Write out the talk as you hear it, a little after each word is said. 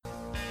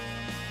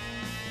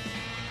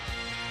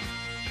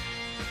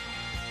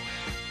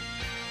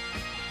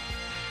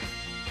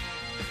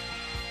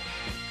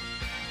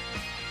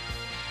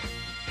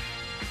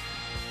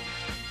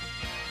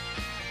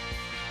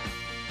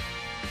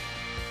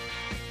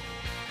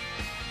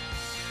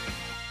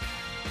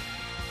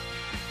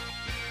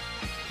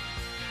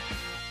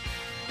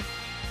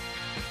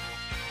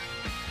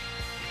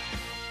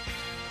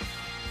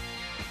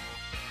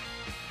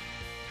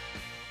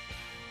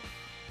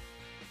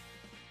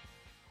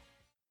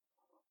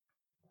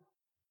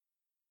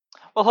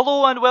Well,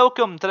 hello and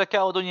welcome to the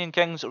Caledonian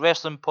Kings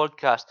Wrestling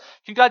Podcast.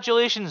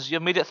 Congratulations,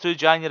 you've made it through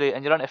January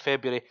and you're into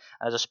February.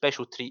 And as a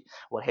special treat,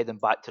 we're heading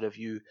back to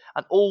review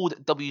an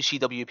old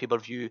WCW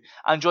pay-per-view.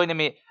 And joining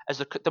me is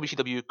the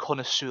WCW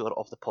connoisseur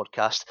of the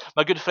podcast,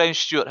 my good friend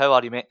Stuart. How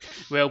are you, mate?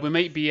 Well, we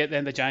might be at the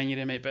end of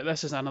January, mate, but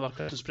this is another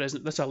Christmas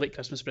present. This is a late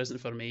Christmas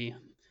present for me.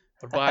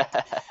 We're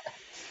back.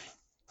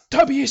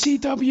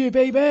 WCW,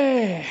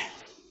 baby!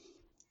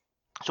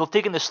 So we've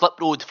taken the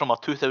slip road from our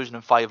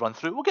 2005 run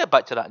through. We'll get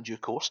back to that in due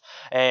course.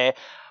 We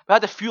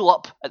had to fuel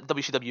up at the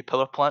WCW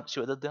power plant, see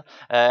what I did there.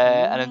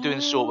 And in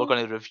doing so, we're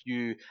going to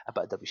review a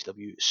bit of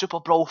WCW Super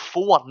Brawl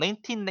 4,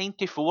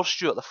 1994,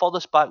 Stuart, the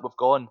furthest back we've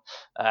gone.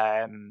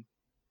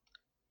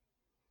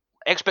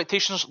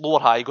 Expectations, low or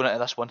high, going into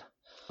this one?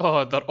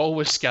 Oh, they're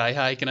always sky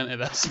high going into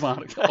this,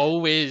 Mark.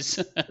 Always.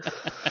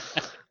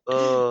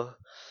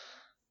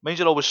 Mine's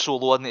are always so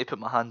low, I need to put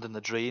my hand in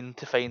the drain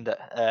to find it.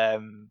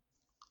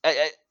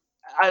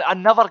 I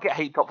never get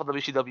hyped up for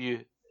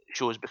WCW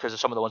shows because of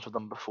some of the ones we've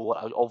done before.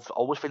 I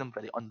always find them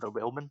very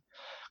underwhelming.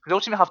 Because they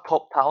all seem to have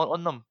top talent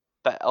on them,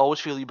 but I always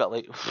feel a wee bit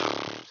like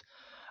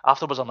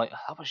afterwards I'm like,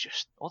 that was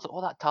just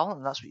all that talent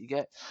and that's what you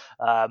get.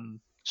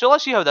 So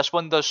let's see how this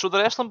one does. So the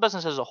wrestling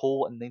business as a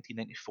whole in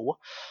 1994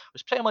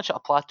 was pretty much at a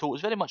plateau. It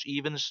was very much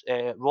evens.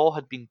 Raw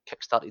had been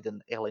kickstarted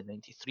in early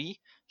 '93,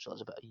 so that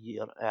was about a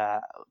year,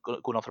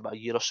 going on for about a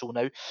year or so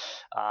now.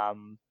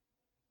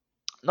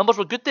 Numbers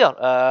were good there.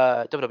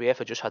 WWF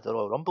had just had the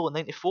Royal Rumble in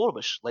 '94,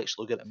 which Lex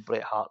Luger and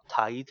Bret Hart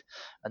tied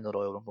in the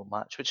Royal Rumble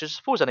match, which is, I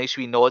suppose, a nice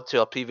wee nod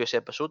to our previous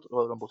episode,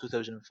 Royal Rumble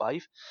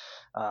 2005.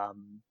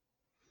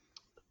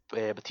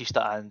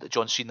 Batista and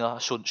John Cena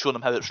showing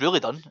them how it's really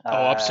done.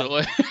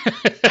 Absolutely.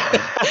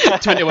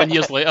 21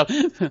 years later.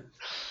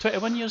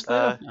 21 years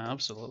later?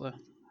 Absolutely.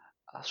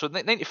 So in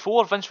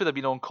 '94, Vince would have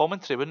been on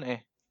commentary, wouldn't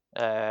he?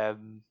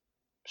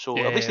 So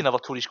at least he never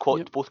tore his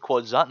both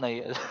quads that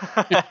night.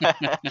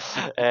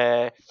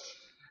 In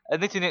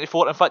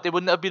 1994, in fact, he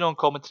wouldn't have been on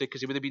commentary because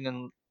he would have been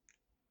in.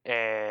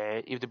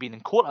 He would have been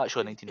in court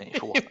actually in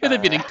 1994. He would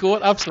have been in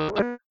court,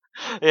 absolutely.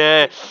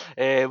 Yeah,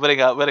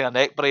 wearing a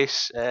neck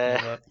brace.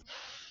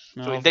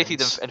 So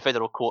indicted in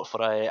federal court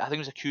for I think he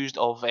was accused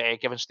of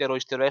giving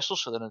steroids to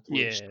wrestlers, so the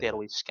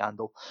steroid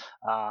scandal.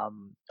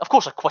 Of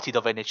course, acquitted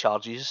of any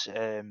charges.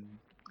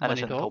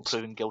 Innocent until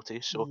proven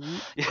guilty. So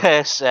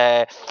yes,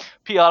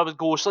 PR would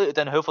go slightly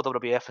downhill for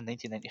WWF in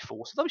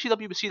 1994. So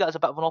WCW would see that as a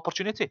bit of an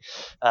opportunity.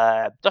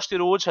 Dusty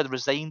Rhodes had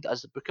resigned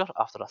as the booker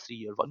after a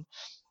 3-year run.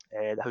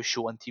 The house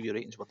show and TV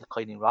ratings were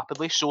declining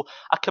rapidly. So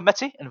a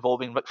committee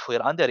involving Ric Flair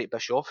and Eric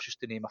Bischoff,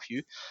 just to name a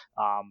few.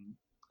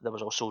 There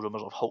was also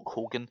rumours of Hulk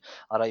Hogan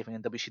arriving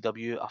in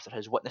WCW after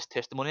his witness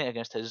testimony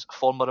against his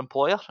former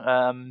employer.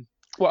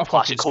 What a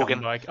classic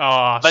Hogan!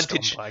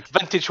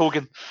 Vintage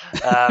Hogan.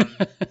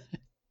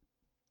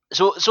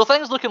 So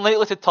things looking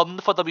likely to turn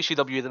for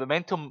WCW. The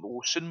momentum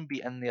will soon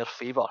be in their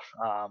favour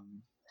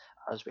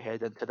as we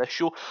head into this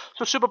show.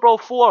 So Super Brawl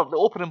 4, the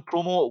opening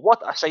promo,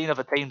 what a sign of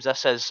the times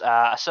this is.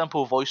 A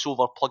simple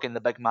voiceover plugging the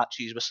big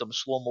matches with some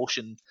slow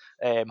motion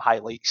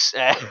highlights.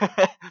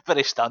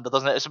 Very standard,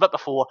 isn't it? It's a bit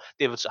before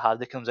David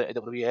Sahardi comes out of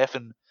WWF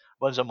and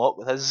runs amok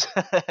with his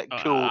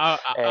cool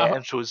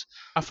intros.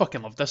 I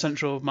fucking love this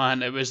intro,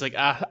 man. It was like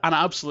an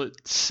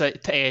absolute sign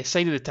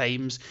of the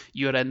times.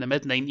 You're in the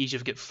mid-90s,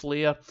 you've got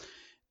Flair,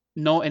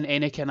 not in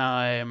any kind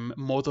of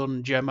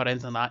modern gym or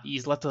anything like that.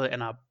 He's literally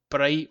in a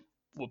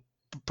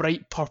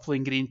bright purple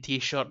and green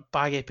t-shirt,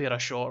 baggy pair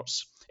of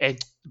shorts.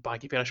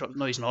 Baggy pair of shorts.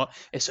 No, he's not.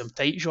 It's some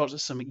tight shorts.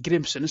 It's some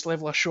Graham Souness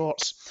level of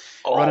shorts.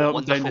 Running up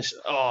and down this.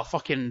 Oh,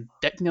 fucking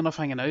dick near enough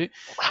hanging out.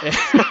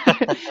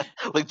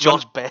 Like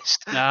George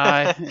Best.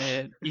 Nah,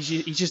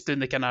 he's just doing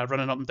the kind of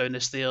running up and down the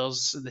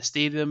stairs in the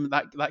stadium,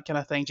 that kind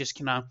of thing. Just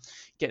kind of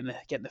getting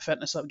the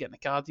fitness up, getting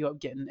the cardio up,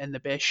 getting in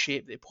the best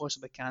shape that he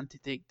possibly can to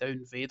take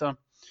down Vader.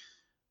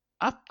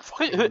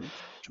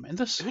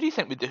 Tremendous. Who do you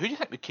think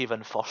would cave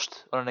in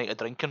first on a night of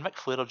drinking, Ric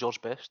Flair or George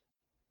Best?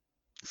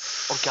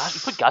 Or Gas?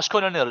 You put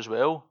Gascoigne in there as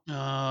well.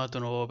 I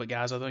don't know about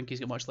Gaz. I don't think he's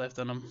got much left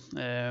in him.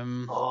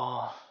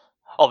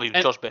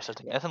 George Best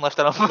hasn't got anything left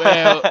in him.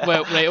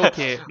 well, right,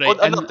 okay, right.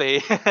 On their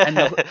day.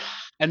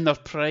 in their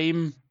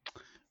prime,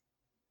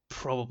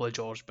 probably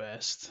George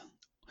Best.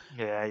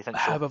 Yeah, you think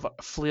so? However,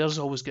 Flair's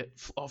got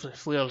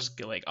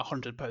like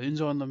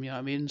 £100 on them. You know what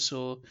I mean?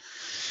 So.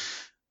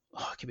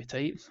 Oh, it could be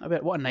tight. I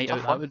bet what a night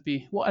out that would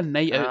be. What a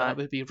night out that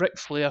would be. Ric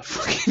Flair,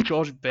 fucking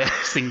George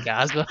Best, and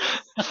Gaza.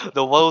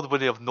 The world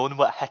wouldn't have known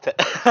what hit it.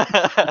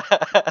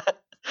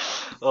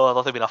 Oh,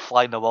 there'd have been a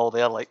fly in the wall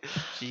there, like.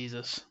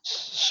 Jesus.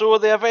 So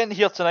the event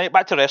here tonight,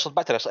 back to wrestling.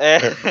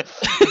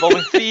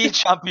 Involving 3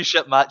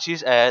 championship matches.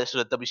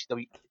 So the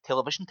WCW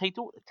television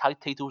title, the tag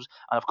titles,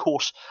 and of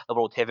course the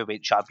World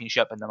Heavyweight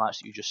Championship in the match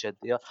that you just said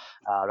there.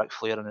 Ric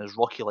Flair in his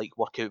Rocky-like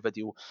workout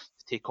video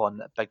to take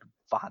on Big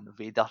Van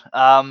Vader.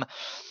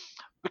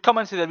 We come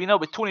into the arena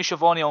with Tony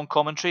Schiavone on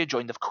commentary,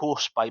 joined of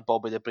course by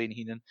Bobby the Brain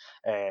Heenan,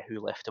 who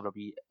left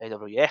WWF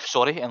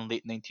in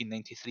late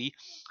 1993.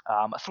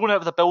 Thrown out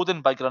of the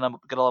building by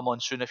Gorilla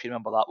Monsoon, if you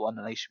remember that one,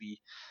 a nice wee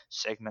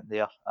segment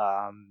there.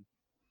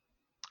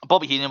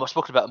 Bobby Heenan, we've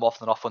spoken about him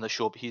often enough on the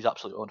show, but he's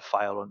absolutely on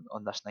fire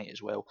on this night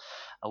as well.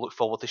 I look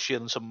forward to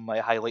sharing some of my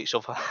highlights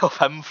of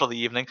him for the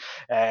evening.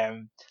 It's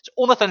the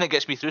only thing that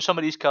gets me through some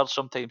of these cards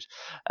sometimes.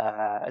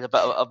 Is a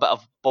bit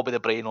of Bobby the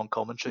Brain on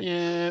commentary.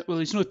 Yeah, well,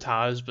 he's no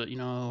Taz, but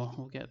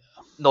we'll get there.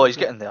 No, he's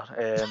getting there.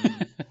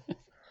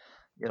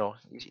 You've got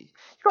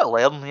to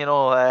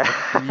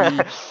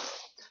learn.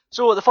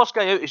 So the first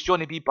guy out is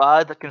Johnny B.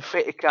 Bad. The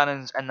confetti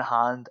cannons in the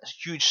hand, a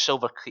huge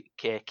silver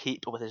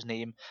cape with his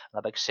name, and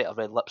a big set of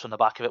red lips on the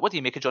back of it. What do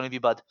you make of Johnny B.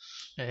 Bad?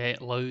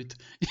 Loud.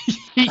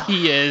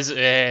 He is.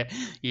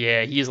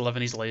 He is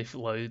living his life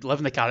loud,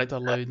 living the character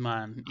loud,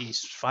 man.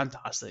 He's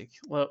fantastic.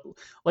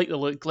 Like the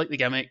look, like the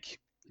gimmick.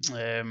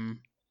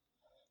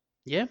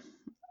 Yeah.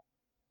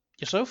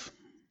 Yourself?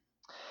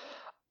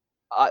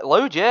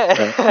 Loud, yeah.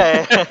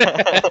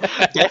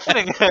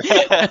 Deafening.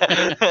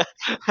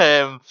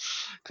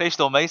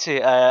 Christ almighty.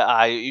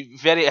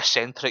 Very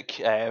eccentric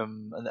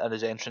in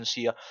his entrance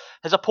here.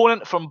 His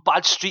opponent from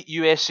Bad Street,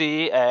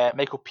 USA,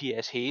 Michael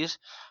P.S. Hayes,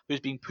 who's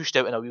being pushed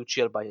out in a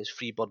wheelchair by his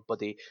Freebird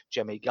buddy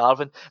Jimmy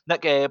Garvin.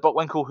 Nick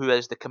Bockwinkel, who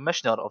is the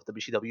commissioner of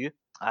WCW,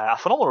 a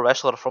phenomenal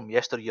wrestler from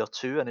yesteryear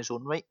too in his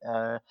own right.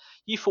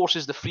 He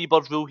forces the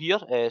Freebird rule here,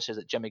 says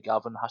that Jimmy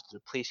Garvin has to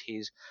replace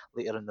Hayes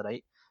later in the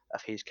night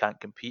if Hayes can't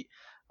compete.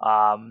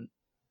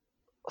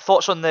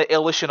 Thoughts on the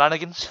early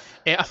shenanigans?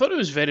 I thought it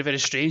was very, very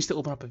strange to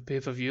open up a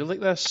pay-per-view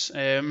like this.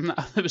 There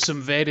was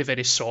some very,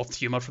 very soft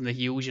humour from the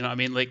heels, you know what I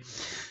mean? Like,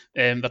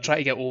 they're trying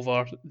to get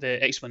over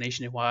the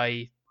explanation of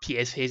why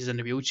P.S. Hayes is in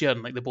the wheelchair,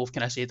 and like they both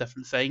kind of say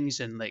different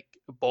things, and like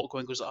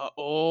Bockwinkel goes like,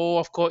 "Oh,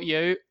 I've caught you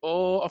out.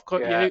 Oh, I've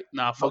caught you out.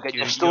 Nah, fuck get you."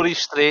 Your story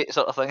straight,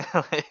 sort of thing.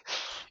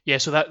 Yeah,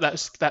 so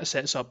that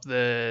sets up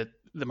the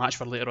match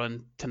for later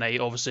on tonight.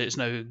 Obviously, it's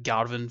now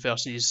Garvin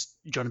versus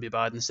Johnny B.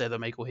 Bad instead of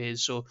Michael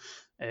Hayes. So,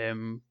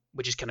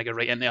 we just kind of go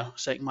right into our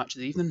second match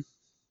of the evening.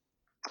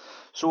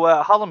 So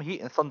Harlem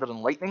Heat and Thunder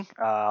and Lightning.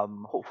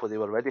 Hopefully they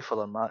were ready for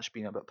their match,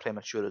 being a bit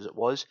premature as it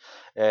was.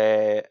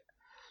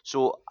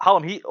 So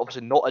Harlem Heat,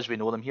 obviously not as we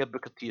know them here.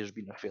 Booker T has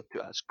been referred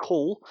to as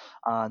Cole,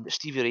 and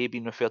Stevie Ray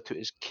being referred to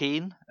as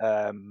Kane.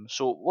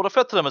 So we'll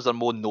refer to them as their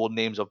more known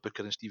names of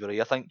Booker and Stevie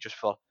Ray, I think, just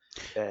for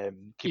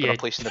keeping a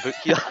place in the book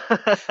here.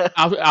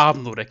 I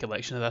have no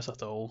recollection of this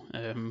at all.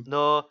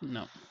 No.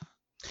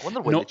 I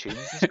wonder when they changed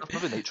and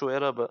stuff. Maybe Nitro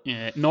era, but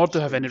nor do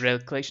I have any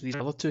recollection of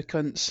these other two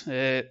cunts.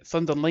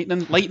 Thunder and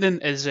Lightning.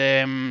 Lightning is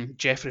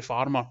Jeffrey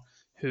Farmer,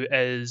 who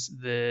is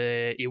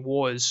the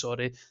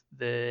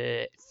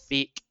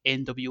fake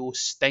NWO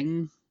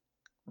Sting.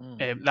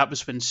 That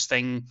was when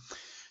Sting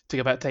took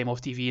a bit of time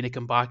off TV and he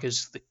came back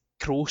as the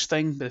Crow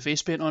Sting with the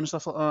face paint on and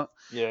stuff like that.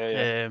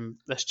 Yeah.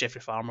 This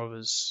Jeffrey Farmer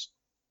was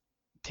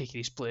taking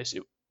his place.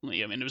 It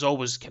was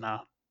always kind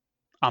of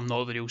I'm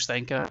not the real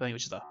Sting kind of thing,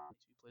 which is a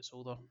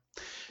placeholder.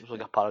 It was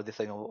like a parody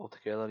thing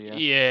altogether, yeah.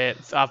 Yeah,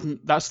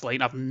 that's the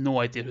line. I have no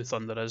idea who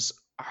Thunder is.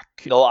 I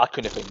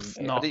couldn't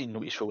find. I didn't even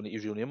know his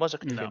real name was. I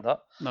couldn't find that.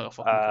 Not a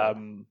fucking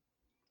clue.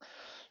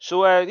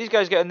 So these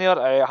guys get in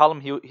there. Harlem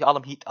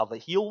Heat are the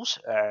heels,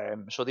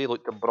 so they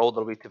look to brawl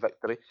their way to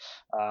victory.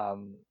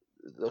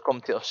 The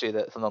commentators say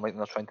that Thunder and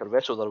Lightning are trying to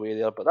wrestle their way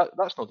there, but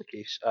that's not the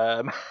case.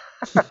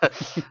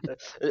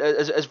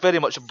 It's very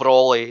much a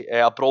brawl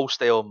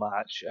style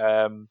match.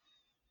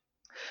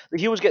 The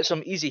heels get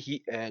some easy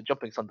heat,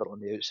 jumping Thunder on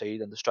the outside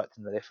and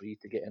distracting the referee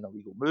to get in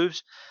illegal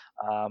moves.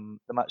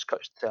 The match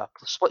cuts to a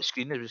split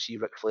screen as we see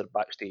Ric Flair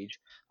backstage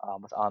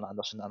with Arn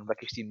Anderson and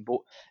Ricky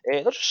Steamboat.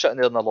 They're just sitting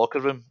there in the locker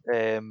room,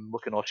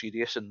 looking all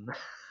serious and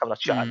having a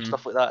chat and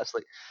stuff like that. It's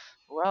like,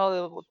 well, I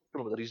don't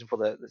know what the reason for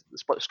the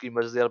split screen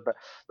was there, but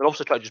they're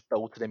also trying to just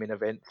build to the main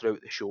event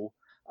throughout the show,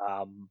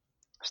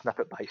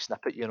 snippet by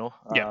snippet, you know.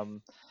 Yeah.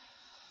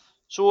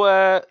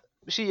 So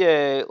we see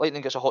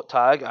Lightning gets a hot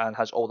tag and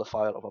has all the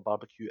fire of a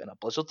barbecue in a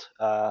blizzard.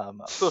 A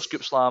poor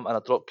scoop slam and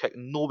a drop kick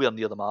nowhere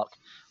near the mark.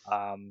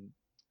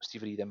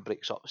 Stevie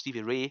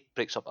Ray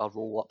breaks up a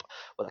roll up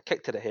with a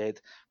kick to the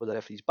head where the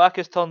referee's back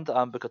is turned,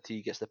 and Booker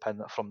T gets the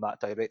pin from that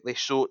directly.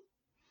 So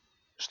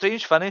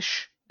strange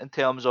finish in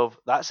terms of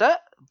that's it,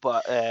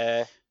 but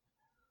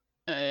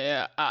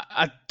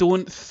I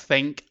don't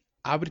think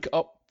I would get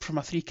up from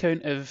a 3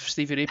 count of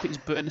Stevie Ray putting his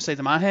boot in the side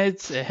of my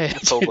head.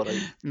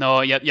 Right.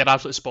 No, you're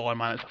absolutely spot on,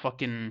 man.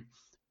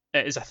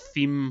 It is a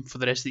theme for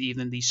the rest of the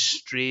evening. These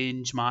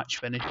strange match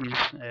finishes,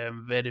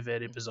 very,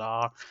 very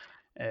bizarre.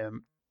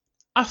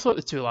 I thought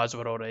the two lads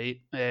were all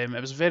right.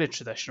 It was very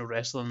traditional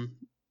wrestling.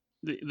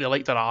 They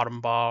like their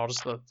arm bars,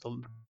 that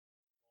kind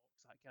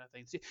of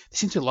thing. They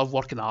seem to love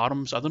working the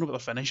arms. I don't know what their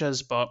finish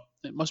is, but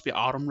it must be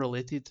arm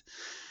related.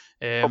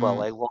 Probably a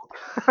leg lock.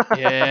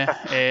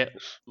 Yeah.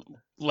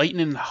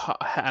 Lightning hit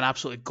an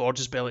absolutely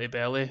gorgeous belly to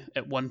belly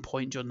at one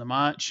point during the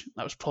match.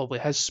 That was probably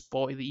his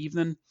spot of the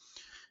evening.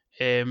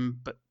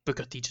 But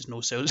Booker T just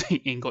no sales.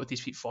 He ain't got to his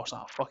feet first.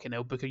 Fucking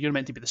hell, Booker, you're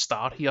meant to be the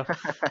star here.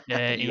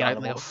 You're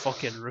acting like a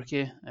fucking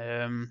rookie.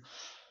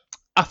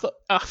 I thought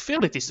a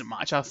fairly decent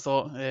match. I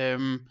thought.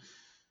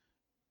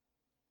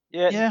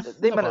 Yeah,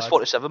 9 minutes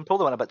 47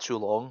 probably went a bit too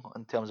long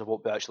in terms of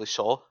what we actually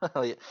saw. I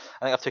think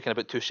I've taken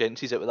about 2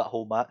 sentences out of that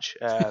whole match.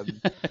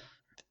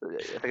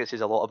 I think it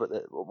says a lot about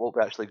what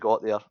we actually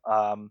got there.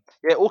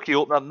 Okay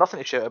opener, nothing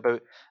to shout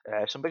about.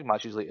 Some big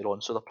matches later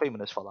on, so they're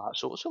priming us for that.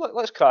 So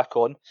let's crack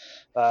on.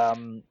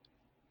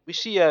 We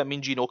see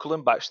Mean Gene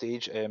Okerlund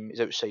backstage. He's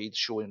outside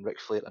showing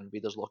Ric Flair and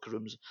Vader's locker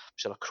rooms,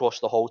 which are across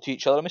the hall to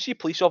each other. And we see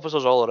police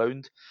officers all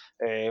around,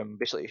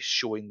 basically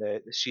showing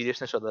the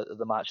seriousness of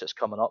the match that's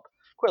coming up.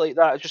 Quite like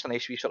that. It's just a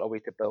nice wee sort of way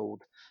to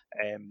build,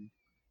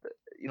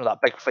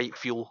 that big fight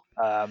feel.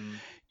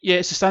 Yeah,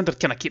 it's a standard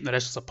kind of keeping the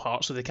wrestlers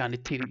apart so they kind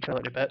of tear each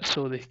other a bit,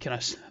 so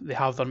they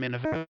have their main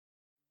event.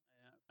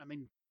 I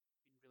mean,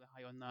 really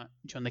high on that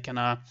during the kind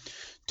of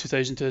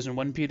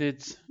 2000-2001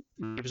 period.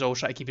 He was always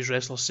trying to keep his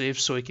wrestlers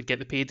safe so he could get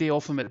the payday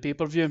off them at the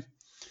pay-per-view.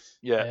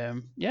 Yeah.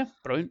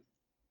 Brilliant.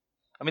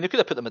 I mean, they could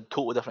have put them at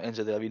totally different ends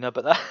of the arena,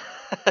 but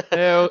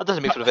that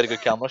doesn't make for a very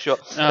good camera shot.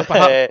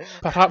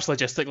 Perhaps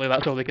logistically,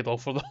 that's all they could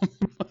offer them.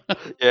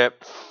 Yeah.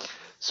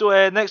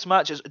 So next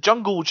match is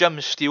Jungle Jim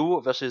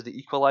Steele versus the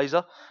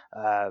Equalizer.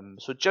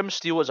 So Jim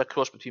Steele is a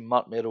cross between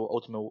Mark Merrow,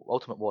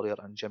 Ultimate Warrior,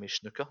 and Jimmy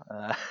Snuka.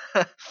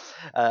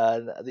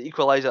 The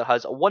Equalizer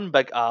has one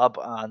big ab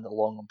and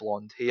long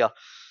blonde hair.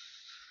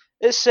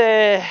 It's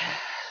a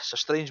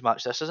strange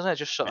match, this, isn't it?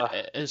 Just sort of.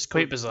 It's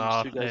quite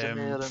bizarre.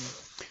 The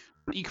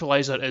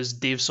Equalizer is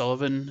Dave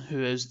Sullivan,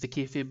 who is the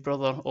kayfabe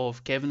brother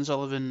of Kevin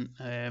Sullivan.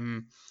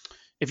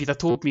 If you'd have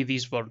told me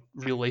these were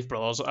real life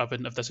brothers, I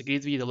wouldn't have disagreed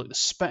with you. They look the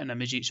spitting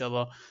image of each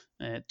other.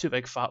 Two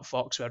big fat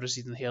fucks with a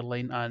receding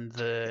hairline and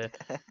the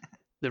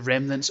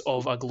remnants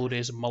of a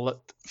glorious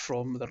mullet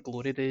from their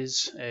glory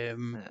days.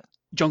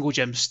 Jungle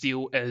Jim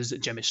Steele is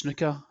Jimmy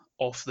Snuka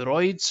off the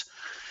roids.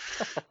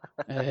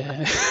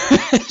 You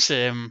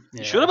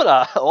sure about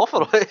that? Off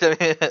the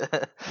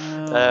roids?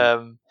 I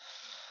mean,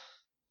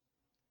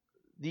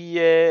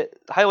 the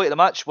highlight of the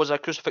match was a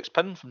crucifix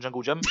pin from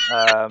Jungle Jim.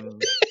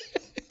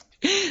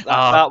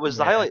 That was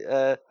the highlight.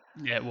 Yeah,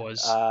 it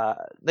was.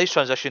 Nice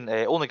transition.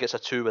 Only gets a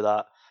 2 with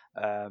that.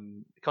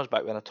 He comes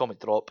back with an atomic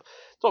drop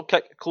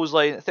kick,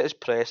 clothesline, his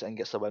press, and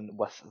gets the win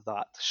with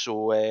that.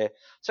 So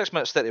 6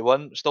 minutes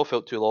 31, still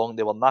felt too long.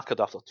 They were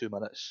knackered after 2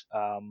 minutes.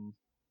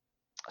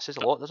 That says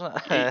a lot, doesn't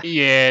it?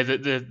 Yeah,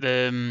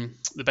 the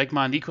big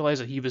man, the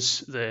Equalizer, he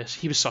was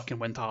sucking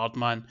wind hard,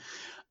 man.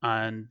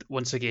 And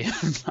once again,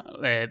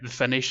 the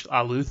finish,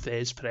 I loathed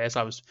his press.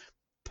 I was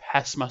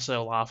pissed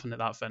myself laughing at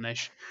that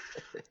finish.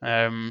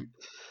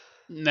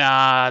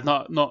 Nah,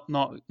 not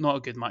a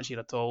good match here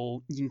at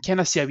all. You can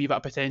kind of see a wee bit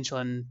of potential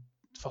in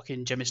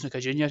fucking Jimmy Snuka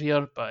Jr.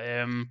 here, but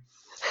I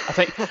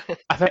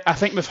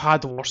think we've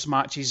had worse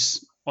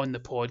matches on the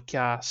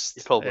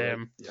podcast.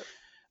 Probably. Yeah.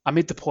 I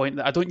made the point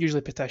that I don't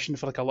usually petition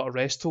for like a lot of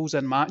rest holds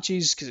in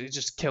matches because it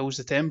just kills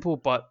the tempo,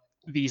 but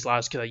these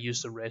lads could have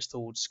used the rest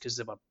holds because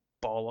they were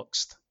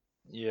bollocks.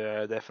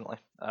 Yeah, definitely.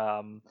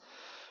 But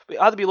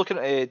I had to be looking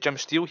at Jim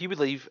Steele. He would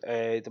leave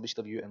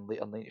WCW in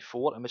later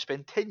 '94 and would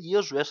spend 10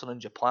 years wrestling in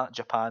Japan.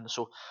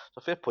 So it's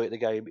a fair play to the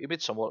guy. He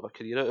made somewhat of a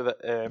career out of it.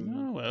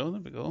 Oh well,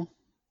 there we go.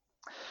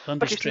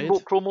 Ricky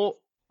Steamboat promo.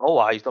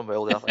 Oh, he's done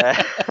well there.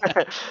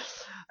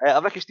 A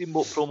Ricky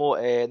Steamboat promo.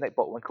 Nick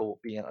Bockwinkel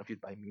being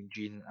interviewed by Mean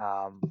Gene.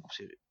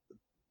 Obviously,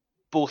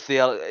 both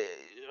there.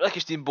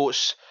 Ricky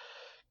Steamboat's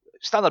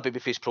standard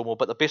babyface promo,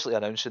 but they're basically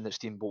announcing that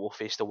Steamboat will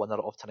face the winner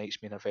of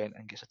tonight's main event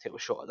and gets a title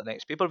shot at the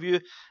next pay-per-view.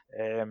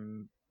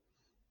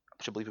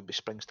 Which I believe would be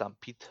Spring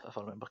Stampede, if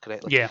I remember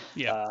correctly. Yeah.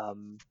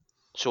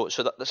 So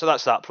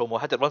that's that promo.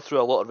 I had to run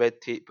through a lot of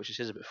red tape, which he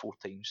says about 4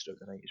 times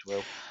throughout the night as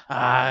well.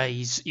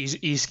 His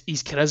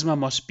charisma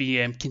must be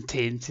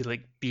contained to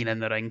like being in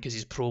the ring because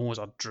his promos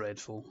are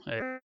dreadful.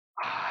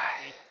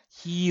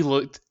 He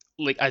looked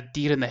like a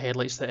deer in the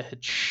headlights that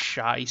had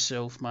shat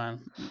himself,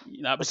 man.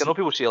 I know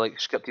people say like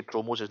scripted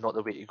promos is not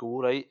the way to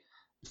go, right?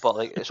 But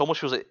like it almost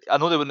feels like I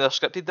know that when they're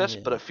scripted this,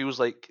 but it feels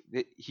like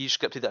he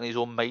scripted it in his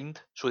own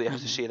mind, so that he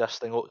has to say this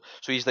thing.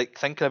 So he's like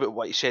thinking about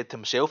what he said to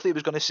himself that he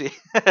was going to say,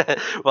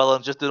 rather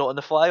than just doing it on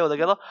the fly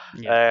altogether.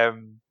 Yeah.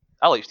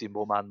 I like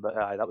Steamboat, man, but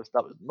that was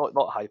not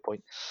a high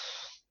point.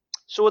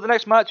 So the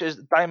next match is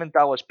Diamond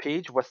Dallas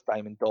Page with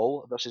Diamond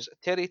Doll versus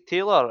Terry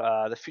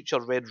Taylor, the future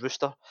Red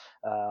Rooster,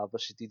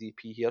 versus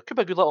DDP here. Could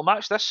be a good little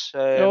match, this.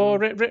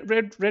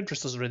 Red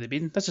Rooster's already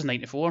been. This is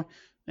 94.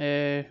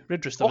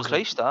 Red Rooster was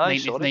Christ,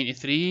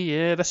 93.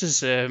 Yeah, this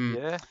is...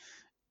 Yeah.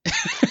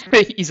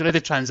 He's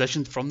already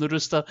transitioned from the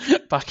Rooster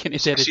back into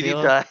Terry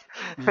Taylor.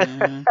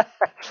 Yeah.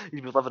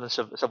 He's been living in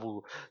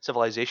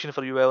civilization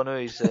for a while now.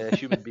 He's a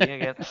human being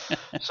again.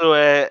 So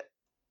a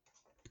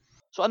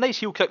nice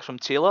heel kick from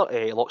Taylor,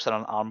 locks in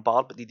an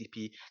armbar, but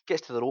DDP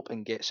gets to the rope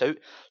and gets out.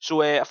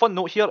 So a fun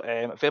note here,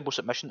 verbal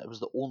submission, it was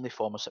the only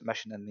form of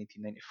submission in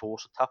 1994,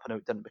 so tapping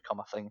out didn't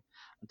become a thing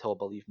until I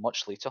believe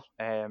much later.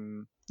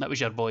 That was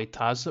your boy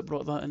Taz that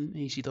brought that in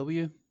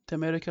ECW to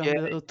America,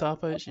 the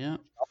tap outs, yeah.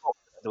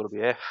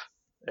 WWF,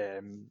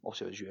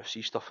 obviously it was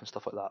UFC stuff and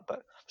stuff like that,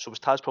 but so was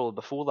Taz probably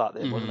before that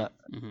then, wasn't it?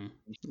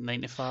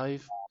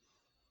 95.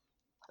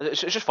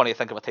 It's just funny to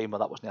think of a time where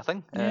that wasn't a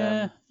thing.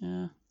 Yeah.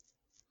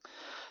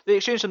 They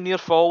exchange some near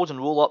falls and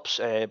roll ups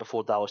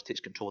before Dallas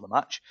takes control of the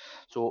match.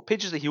 So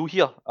Page is the heel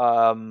here,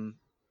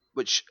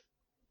 which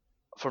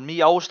for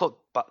me I always thought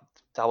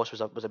Dallas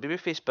was a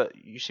babyface, but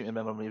you seem to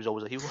remember when he was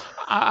always a heel.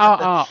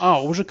 I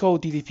always recall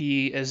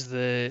DDP as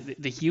the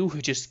heel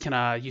who just kind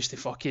of used to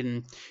fucking,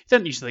 he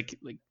didn't used to like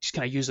just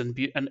kind of use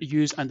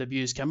and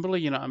abuse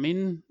Kimberly, you know what I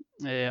mean?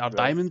 Or right.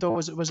 Diamond Dog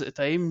was at the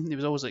time. He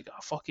was always like,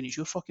 oh, fucking, it's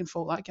your fucking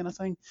fault, that kind of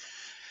thing.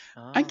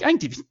 I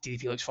think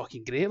DDP looks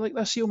fucking great like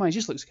this heel, man. He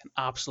just looks like an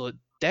absolute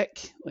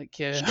dick. Like,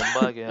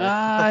 scumbag,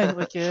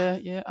 yeah.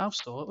 Yeah,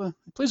 absolutely.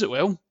 He plays it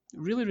well.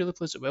 Really, really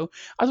plays it well.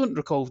 I don't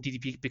recall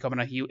DDP becoming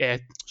a heel,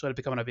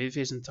 becoming a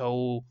babyface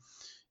until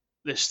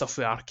this stuff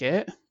with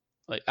Arquette.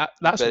 Like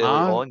that's very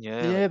my on,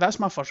 yeah, that's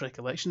my first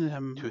recollection of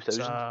him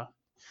 2000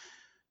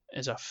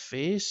 as a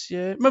face.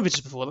 Yeah, maybe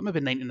just before that, maybe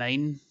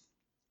 99,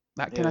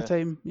 that kind of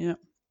time. Yeah.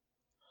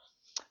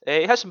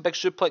 He has some big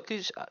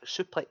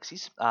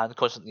suplexes and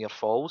constant near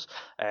falls.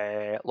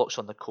 Locks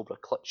on the Cobra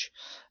Clutch.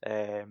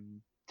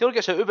 Taylor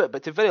gets out of it,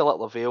 but to very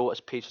little avail as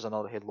Page has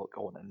another headlock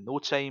on in no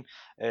time.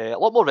 A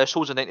lot more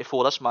wrestles in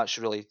 '94. This match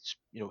really,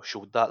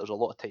 showed that. There's a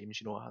lot of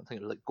times, I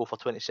think it was like go for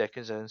 20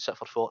 seconds and sit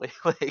for 40.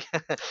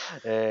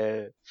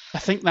 I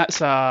think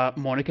that's a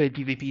Monica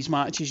DDP's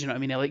matches. You know what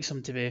I mean? He likes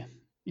them to be,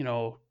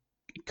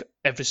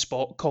 every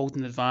spot called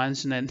in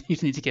advance, and then you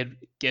need to get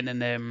in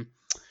and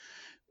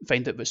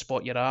find out what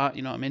spot you're at.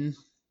 You know what I mean?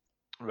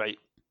 Right.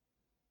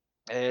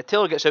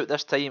 Taylor gets out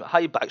this time.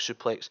 High back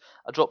suplex,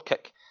 a drop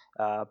kick.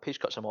 Page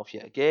cuts him off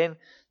yet again.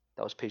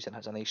 That was Page then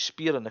has a nice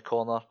spear in the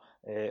corner.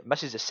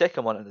 Misses the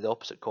second one into the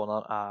opposite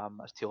corner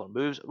as Taylor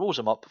moves. Rolls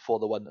him up for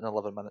the win in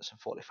 11 minutes and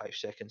 45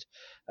 seconds.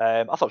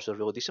 I thought it was a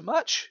really decent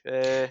match.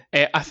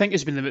 I think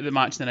it's been the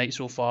match of the night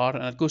so far,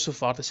 and I'd go so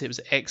far to say it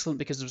was excellent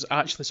because there was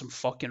actually some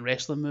fucking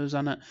wrestling moves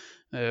in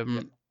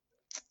it.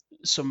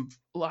 Some,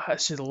 I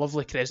say, the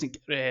lovely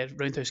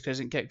roundhouse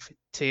crescent kick for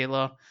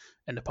Taylor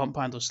and the pump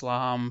handle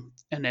slam,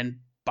 and then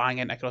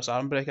banging across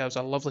arm breaker. It was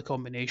a lovely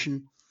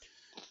combination.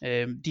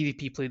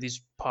 DDP played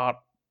his part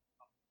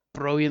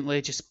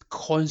brilliantly, just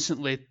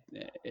constantly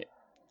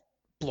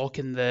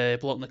blocking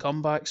the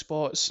comeback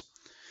spots.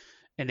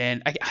 And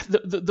then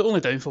the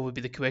only downfall would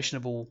be the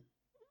questionable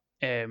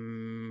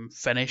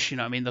finish. You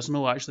know what I mean? There's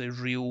no actually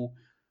real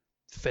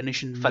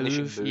finishing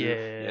move.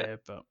 Yeah,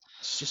 but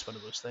it's just one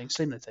of those things.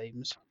 Same the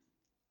times.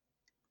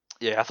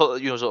 Yeah, I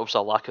thought there was obviously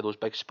a lack of those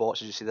big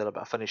spots, as you see there, a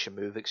bit of finishing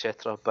move,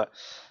 etc. But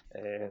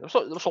there's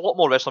a lot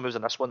more wrestling moves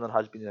in this one than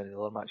has been in the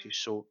other matches,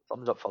 so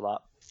thumbs up for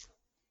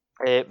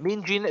that.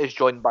 Mean Gene is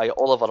joined by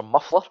Oliver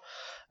Muffler,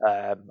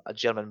 a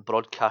German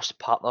broadcast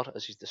partner,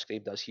 as he's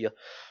described as here,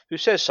 who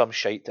says some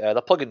shite. They're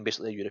plugging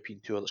basically a European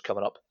tour that's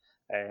coming up.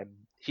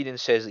 Heenan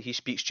says that he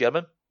speaks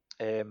German.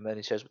 And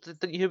he says,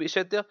 didn't you hear what he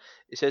said there?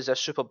 He says, "This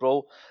Super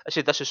Brawl." I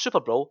said, "This is Super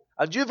Brawl,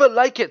 and you will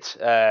like it." So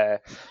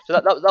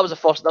that was the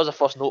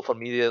first note for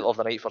me of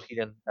the night for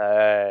Heenan.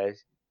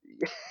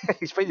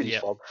 He's finding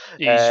his form.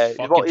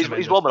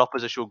 He's warming up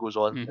as the show goes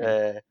on.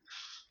 Mm-hmm.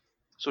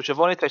 So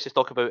Schiavone tries to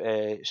talk about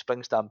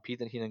Spring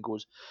Stampede, and Heenan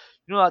goes,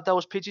 "You know that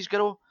was Page's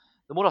girl?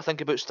 The more I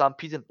think about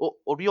stampeding,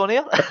 are we on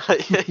air?"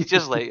 He's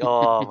just like,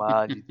 "Oh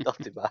man, you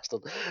dirty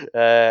bastard."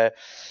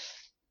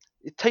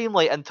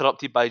 Timely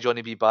interrupted by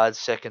Johnny B. Bad's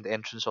second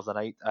entrance of the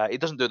night. He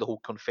doesn't do the whole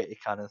confetti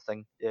cannon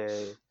thing.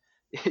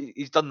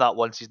 He's done that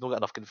once. He's not got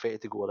enough confetti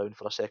to go around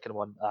for a second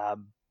one.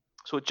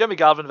 So Jimmy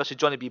Garvin versus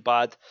Johnny B.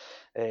 Bad.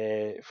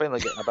 Finally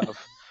getting a bit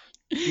of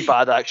B.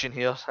 Bad action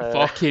here.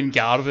 Fucking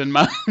Garvin,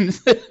 man.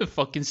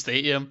 Fucking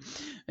stadium.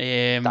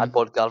 Dad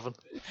bod Garvin.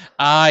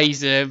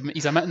 He's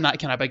emitting that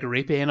kind of big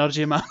rapey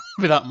energy, man,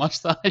 with that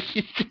moustache.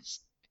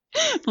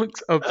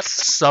 Looks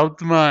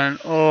absurd, man.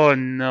 Oh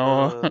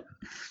no.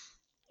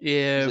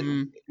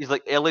 He's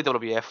like early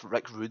WWF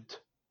Rick Rude,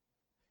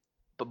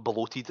 but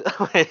bloated.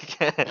 Like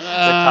the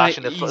tash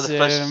and the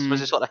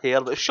frizzy sort of hair,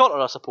 but it's shorter,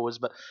 I suppose.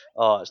 But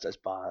it's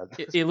bad.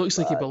 He looks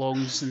like he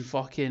belongs in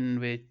fucking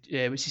with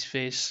what's his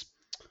face,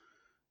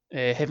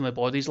 Heavenly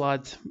Bodies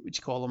lad. What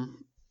you call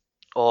him?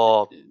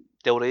 Oh,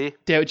 Del Rey.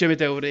 Jimmy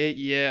Del Rey.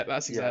 Yeah,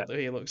 that's exactly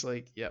what he looks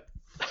like. Yep.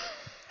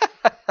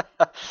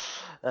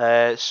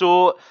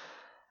 So,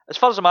 as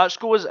far as the match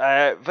goes,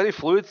 very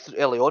fluid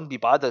early on. Be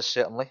bad as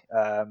certainly.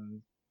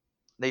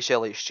 Nice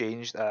early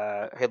exchange,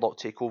 headlock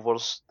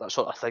takeovers, that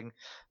sort of thing.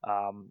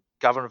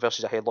 Gavin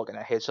versus a headlock and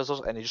a head scissors,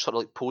 and he just sort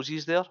of like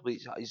poses there.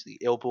 He's the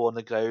elbow on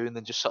the ground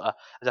and just sort of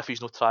as if he's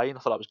not trying. I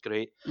thought that was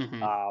great.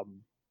 Mm-hmm.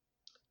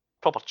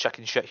 Proper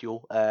chicken shit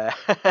heel.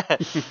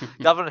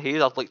 Gavin and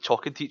Hayes are like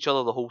talking to each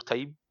other the whole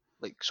time.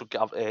 Like so,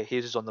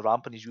 Hayes is on the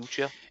ramp in his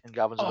wheelchair, and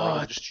Gavin's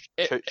on the just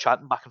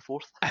chatting back and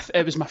forth.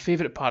 It was my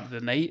favourite part of the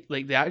night.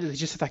 Like they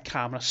just had a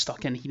camera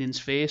stuck in Heenan's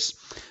face,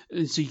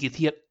 and so you could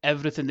hear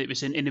everything that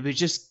was in, and he was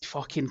just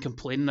fucking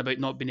complaining about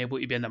not being able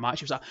to be in the match.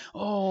 He was like,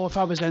 "Oh, if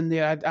I was in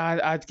there,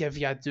 I'd give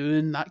you a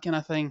doing," that kind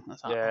of thing. I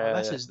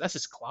was like, this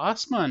is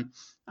class, man.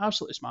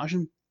 Absolutely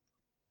smashing.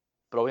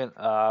 Brilliant.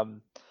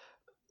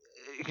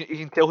 You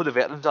can tell who the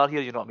veterans are here,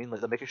 you know what I mean? Like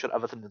they're making sure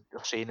everything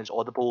they're saying is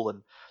audible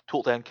and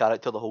totally in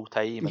character the whole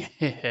time.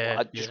 And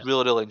I just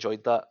really, really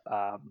enjoyed that.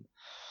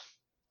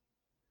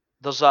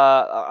 There's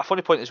a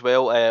funny point as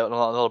well,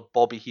 another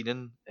Bobby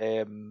Heenan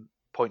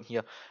point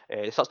here.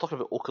 He starts talking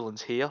about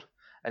Okerlund's hair,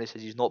 and he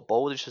says he's not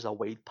bald, it's just a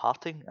wide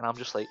parting, and I'm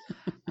just like,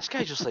 this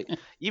guy just like, and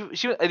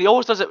he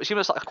always does it. See when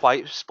it's like a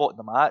quiet spot in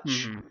the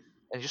match, and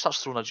he just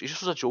starts throwing he just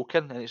throws a joke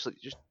in, and it's like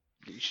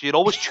you're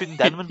always tuned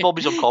in when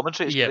Bobby's on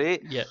commentary. It's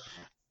great. Yeah.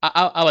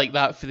 I like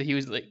that for the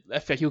heels. Like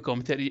if a heel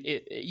commentator,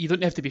 you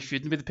don't have to be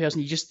feuding with the person.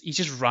 He's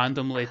just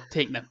randomly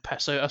taking the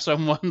piss out of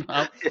someone.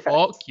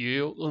 Fuck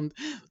you, Oakland.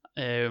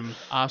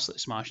 Absolutely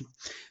smashing.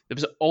 There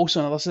was also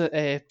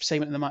another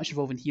segment in the match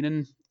involving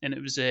Heenan, and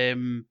it was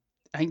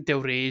I think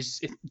Del Rey,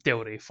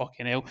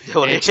 fucking hell.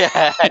 Del Rey,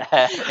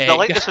 I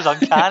like this was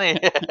uncanny.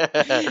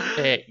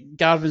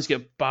 Garvin's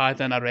got bad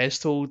in a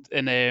rest hold,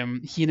 and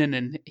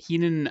Heenan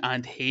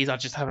and Hayes are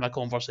just having a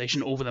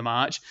conversation over the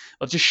match.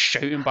 They're just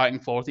shouting back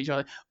and forth at each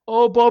other.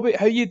 Oh, Bobby,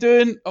 how you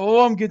doing?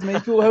 Oh, I'm good,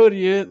 Michael. How are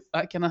you?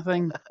 That kind of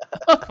thing.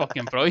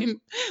 Fucking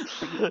brilliant.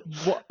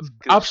 What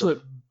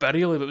absolute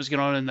burial of it was going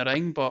on in the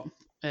ring, but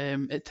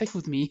it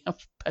tickled me. I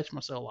pitched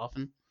myself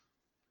laughing.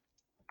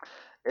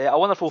 A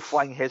wonderful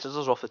flying head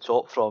scissors off the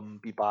top from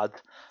Be Bad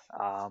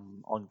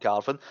on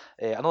Garvin.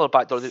 Another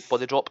backdoor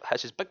body drop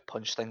hits his big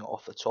punch thing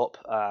off the top,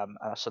 and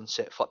a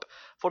sunset flip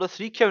for the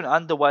 3 count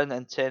and the win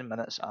in 10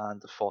 minutes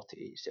and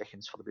 48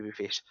 seconds for the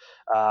babyface.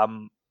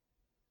 The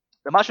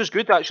match was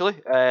good, actually.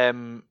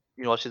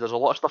 Obviously there's a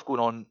lot of stuff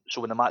going on,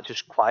 so when the match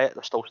is quiet,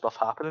 there's still stuff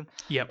happening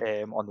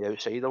on the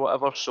outside or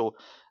whatever. So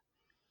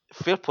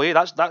fair play.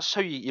 That's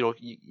how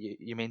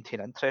you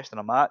maintain interest in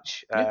a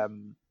match.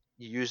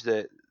 You use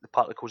the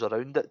part that goes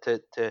around it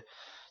to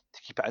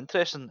keep it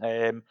interesting.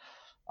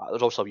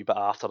 There's also a wee bit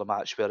after the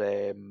match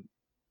where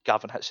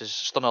Gavin hits his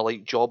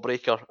stunner-like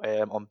jawbreaker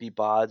on Be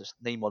Bad. It's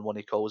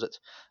 911 he calls it,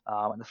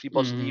 and the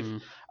Freebirds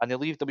leave, and they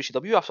leave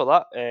WCW after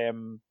that.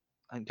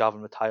 I think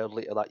Gavin retired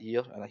later that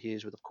year, and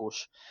Hayes would of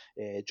course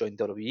join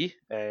WWE,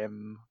 where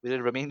he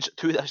remains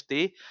to this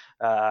day.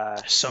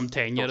 Some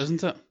tenure,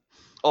 isn't it?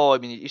 Oh, I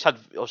mean, he's had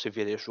obviously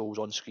various roles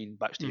on screen,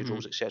 backstage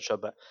roles, etc.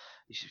 But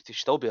he's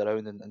still be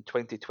around in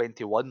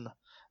 2021.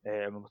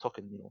 We're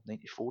talking,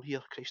 94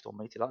 here. Christ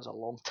Almighty, that's a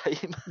long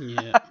time.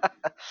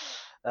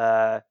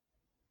 Yeah.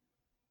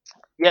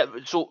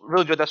 So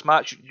really enjoyed this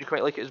match. Did you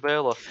quite like it as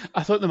well? Or?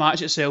 I thought the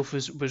match itself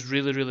was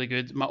really, really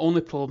good. My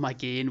only problem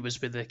again was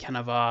with the kind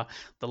of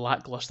the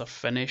lackluster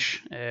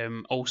finish.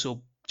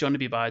 Also, Johnny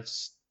B.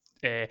 Bad's.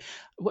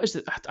 What is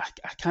it?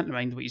 I can't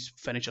remember what his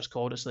finisher's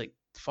called. It's like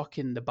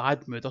fucking the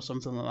Bad Mood or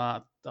something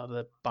like that, or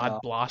the Bad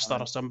Blaster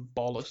or some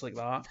bollocks like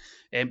that.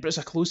 But it's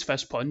a closed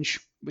fist punch,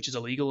 which is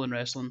illegal in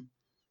wrestling.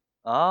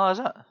 Is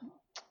it?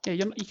 Yeah,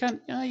 you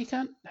can't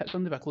hit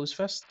somebody with a closed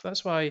fist.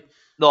 That's why.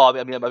 No,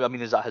 I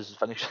mean, is that his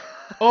finish?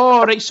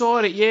 Oh right,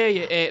 sorry, yeah.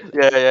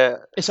 Yeah.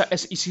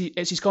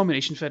 It's his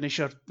combination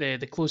finisher,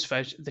 the closed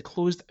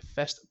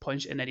fist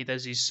punch, and then he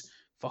does his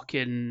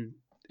fucking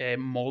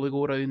molly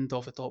go round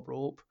off the top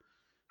rope.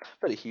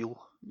 Very heel.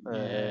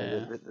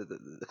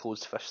 The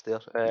closed fist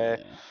there.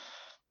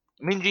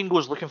 Mean Gene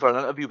goes looking for an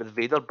interview with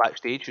Vader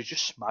backstage, who's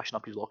just smashing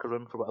up his locker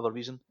room for whatever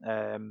reason,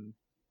 and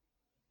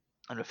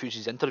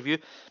refuses interview.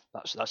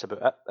 That's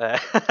about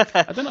it.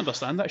 I don't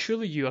understand that.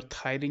 Surely you are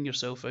tiring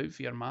yourself out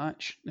for your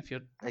match if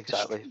you're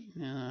exactly.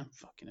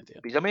 Fucking idiot.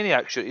 But he's a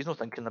maniac. Sure, he's not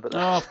thinking about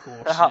that. Oh, of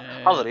course.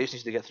 How the race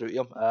needs to get through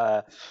to him.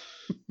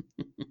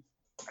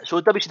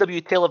 So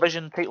WCW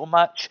television title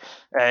match.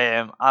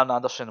 Arn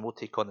Anderson will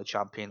take on the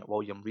champion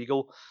William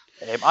Regal.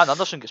 Arn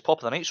Anderson gets pop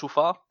of the night so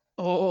far.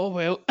 Oh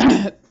well,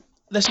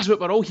 this is what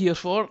we're all here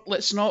for.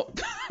 Let's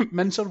not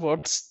mince our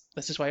words.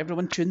 This is why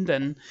everyone tuned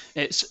in.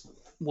 It's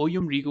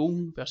William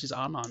Regal versus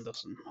Arn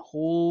Anderson.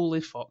 Holy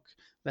fuck!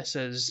 This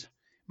is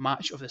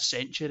match of the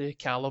century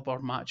caliber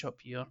matchup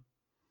here.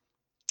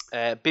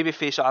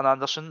 Babyface Arn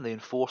Anderson, the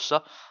enforcer,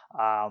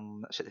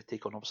 set to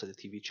take on obviously the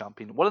TV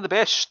champion, one of the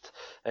best,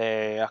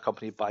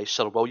 accompanied by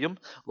Sir William,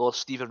 Lord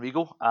Stephen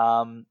Regal.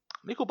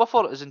 Michael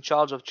Buffer is in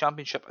charge of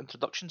championship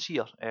introductions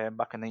here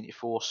back in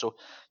 '94, so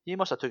he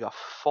must have took a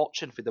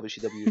fortune for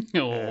WCW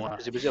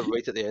because he was there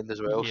right at the end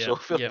as well. So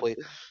fair play.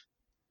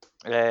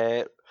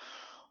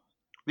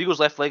 Regal's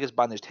left leg is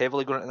bandaged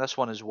heavily going into this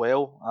one as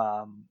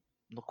well.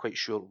 Not quite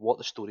sure what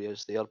the story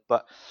is there,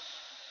 but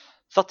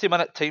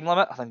 30-minute time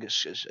limit. I think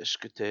it's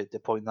good to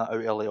point that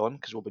out early on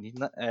because we'll be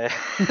needing it.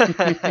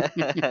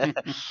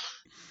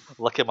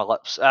 Licking my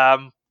lips.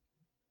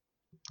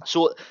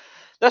 So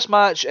this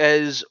match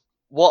is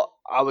what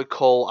I would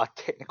call a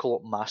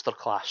technical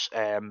masterclass.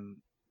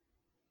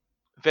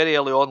 Very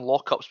early on,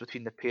 lockups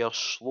between the pair,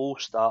 slow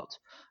start.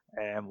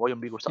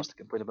 William Regal starts to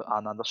complain about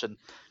Arn Anderson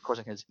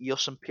causing his ear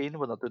some pain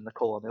when they're doing the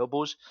collar and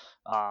elbows.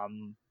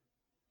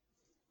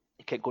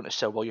 He kept going to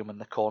Sir William in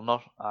the corner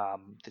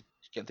to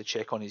get him to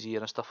check on his ear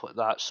and stuff like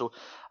that. So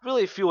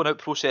really feeling out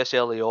process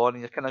early on,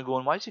 and you're kind of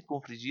going, why is he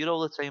going for his ear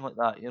all the time like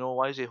that?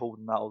 Why is he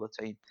holding that all the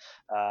time?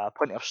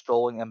 Plenty of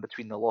stalling in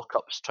between the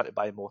lockups, trying to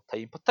buy more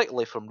time,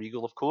 particularly from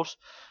Regal, of course.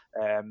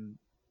 A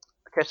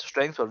test of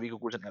strength where Regal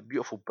goes into a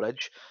beautiful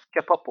bridge,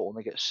 kip up, but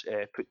only gets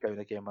put down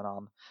again when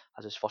Arn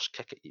has his first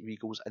kick at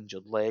Regal's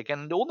injured leg,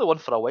 and the only one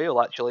for a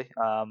while actually.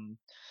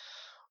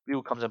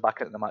 Regal comes in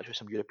back into the match with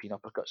some European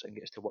uppercuts and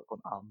gets to work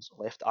on Arn's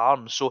left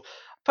arm. So,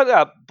 pretty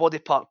a body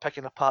part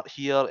picking apart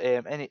here.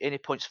 Any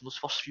points from those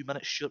first few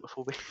minutes, Stuart,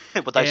 before we're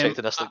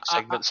dissecting this like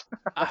segments?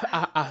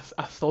 I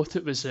thought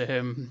it was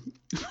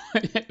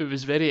it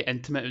was very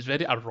intimate. It was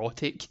very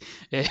erotic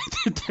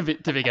to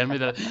begin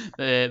with.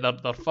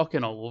 They're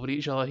fucking all over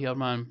each other here,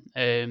 man.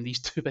 These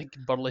two big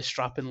burly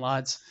strapping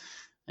lads.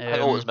 I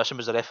think all it was missing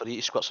was the referee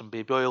to squirt some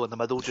baby oil in the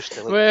middle just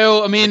to like.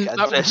 Well, I mean,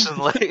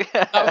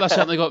 that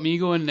certainly got me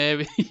going.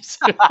 No,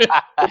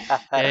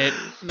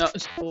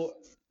 so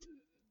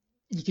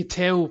you could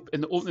tell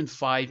in the opening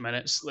 5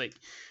 minutes, like,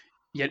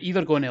 you're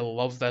either going to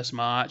love this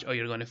match or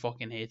you're going to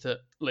fucking hate it.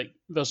 Like,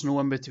 there's no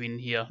in between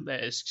here.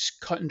 That is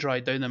just cut and dry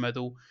down the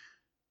middle.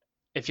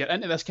 If you're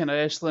into this kind of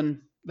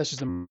wrestling, this is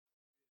the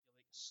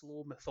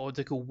slow,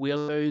 methodical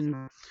wear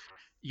down.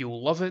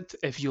 You'll love it.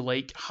 If you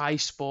like high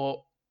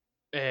spot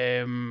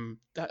dives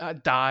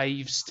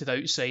to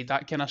the outside,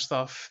 that kind of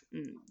stuff,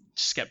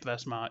 skip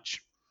this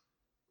match.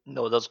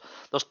 No, there's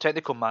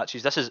technical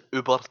matches. This is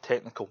uber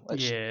technical.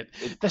 This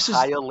is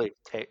entirely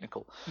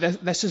technical.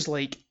 This is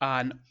like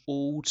an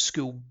old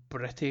school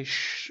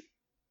British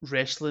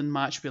wrestling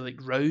match with like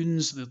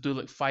rounds. They'll do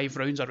like 5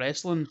 rounds of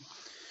wrestling.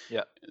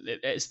 Yeah,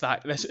 it's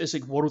that. This is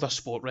like World of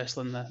Sport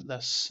wrestling.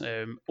 This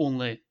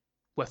only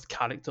with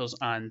characters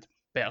and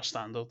better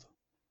standard.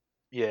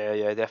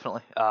 Yeah,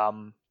 definitely.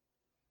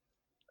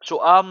 So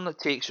Arn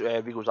takes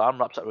Regal's arm,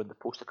 wraps it around the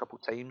post a couple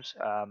of times.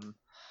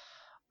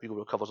 Regal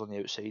recovers on the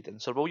outside,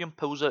 and Sir William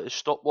pulls out his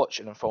stopwatch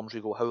and informs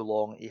Regal how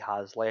long he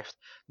has left.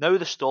 Now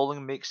the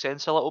stalling makes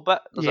sense a little bit.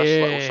 There's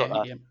this little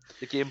sort of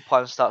the game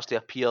plan starts to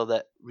appear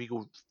that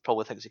Regal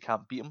probably thinks he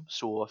can't beat him,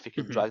 so if he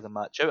can drag the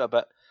match out a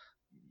bit,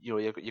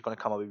 you're going to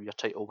come away with your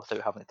title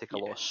without having to take a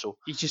loss. So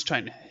he's just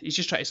trying to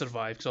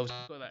survive, because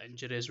obviously he's got that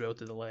injury as well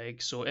to the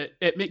leg, so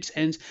it makes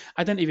sense.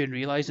 I didn't even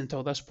realise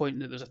until this point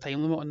that there's a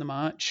time limit on the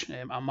match.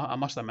 I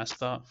must have missed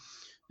that.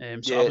 They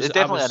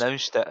definitely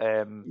announced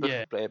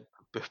it.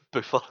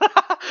 Buffer.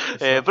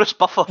 Bruce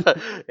Buffer.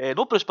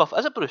 Not Bruce Buffer.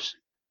 Is it Bruce?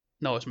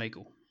 No, it's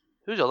Michael.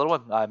 Who's the other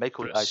one?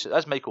 Michael.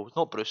 That's Michael. It's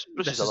not Bruce.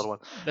 Bruce is the other one.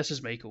 This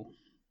is Michael.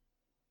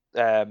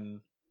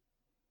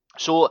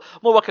 So,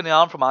 more work in the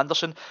arm from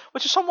Anderson,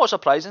 which is somewhat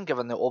surprising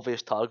given the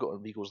obvious target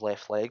on Regal's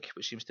left leg,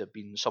 which seems to have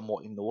been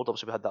somewhat ignored.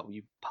 Obviously, we had that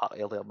wee part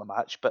earlier in the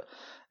match, but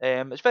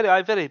it's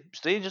very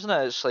strange, isn't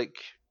it? It's like,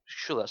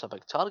 surely that's a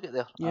big target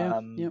there.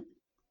 Yeah.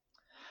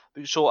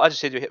 So, as I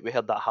said, we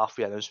heard that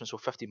halfway announcement, so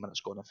 15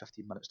 minutes gone and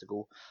 15 minutes to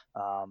go.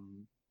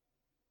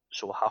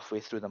 So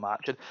halfway through the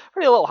match, and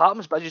very little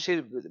happens. But as you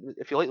say,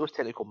 if you like those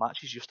technical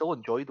matches, you still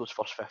enjoy those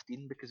first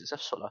 15 because it's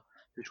this sort of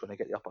who's going to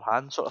get the upper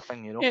hand sort of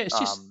thing, you know. Yeah,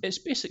 it's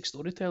basic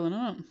storytelling,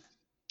 isn't it?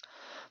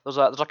 There's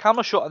a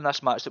camera shot in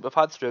this match that we've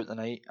had throughout the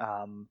night.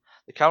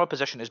 The camera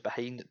position is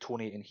behind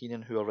Tony and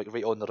Heenan, who are like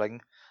right on the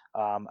ring,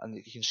 and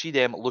you can see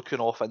them looking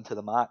off into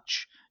the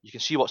match. You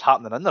can see what's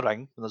happening in the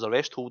ring when there's a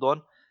rest hold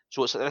on.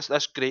 So it's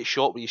this great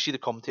shot where you see the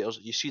commentators,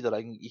 you see the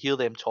ring, you hear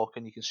them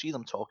talking, you can see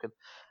them talking.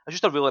 It's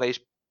just a really nice,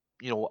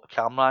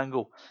 camera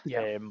angle, which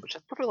I don't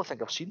really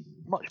think I've seen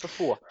much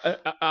before.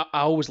 I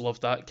always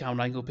loved that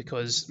camera angle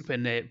because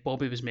when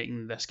Bobby was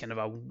making this kind of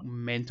a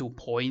mental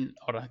point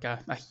or like a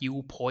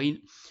heel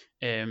point,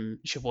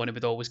 Schiavone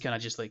would always kind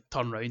of just like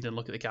turn around and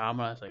look at the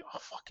camera. It's like, oh,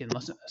 fucking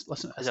listen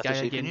to this guy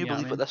again. Can you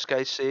believe what this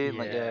guy's saying?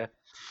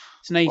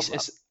 It's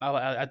nice.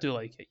 I do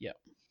like it. Yeah.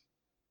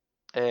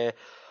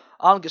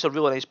 Arn gets a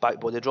really nice back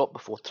body drop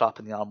before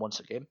trapping the arm once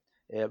again.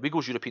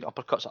 Regal's European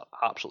uppercuts are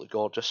absolutely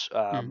gorgeous.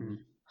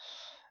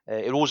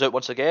 He rolls out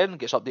once again,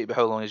 gets updated with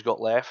how long he's got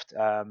left.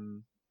 I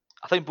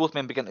think both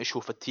men begin to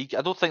show fatigue.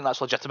 I don't think that's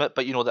legitimate,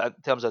 but that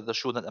in terms of they're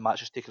showing that the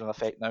match is taking an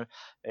effect now,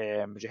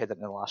 as you head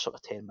into the last sort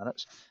of 10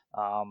 minutes.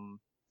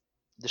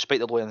 Despite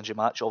the low energy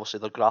match, obviously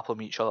they're grappling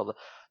with each other.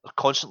 They're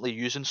constantly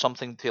using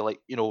something to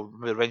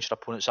wrench their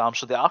opponent's arm,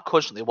 so they are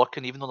constantly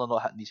working, even though they're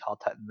not hitting these hard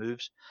hitting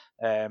moves.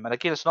 And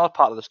again, it's another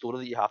part of the story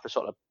that you have to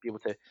sort of be able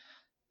to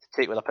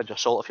take with a pinch of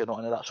salt if you're not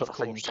into that sort of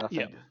thing. You kind of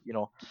think,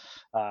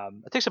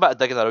 it takes a bit of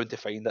digging around to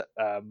find it.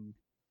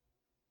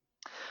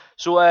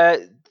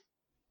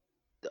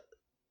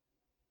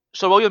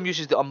 Sir William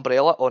uses the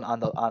umbrella on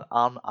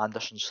Arn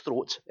Anderson's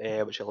throat,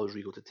 which allows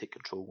Regal to take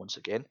control once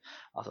again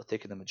after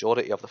taking the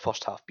majority of the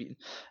first half beating.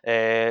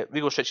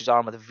 Regal stretches his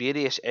arm with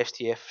various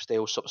STF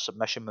style sort of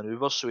submission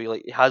manoeuvres, so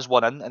he has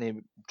one in and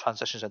he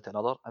transitions into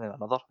another and then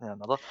another and then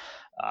another.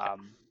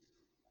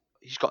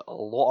 He's got a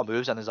lot of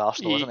moves in his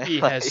arsenal, isn't he? He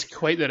has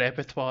quite the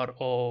repertoire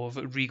of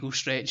Regal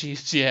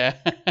stretches, yeah.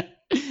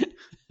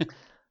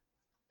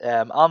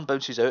 Arn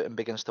bounces out and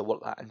begins to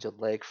work that injured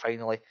leg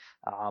finally,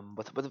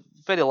 with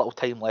very little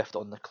time left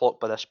on the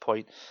clock by this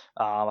point.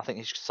 I think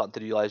he's starting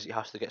to realise he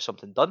has to get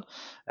something done.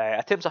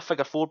 Attempts a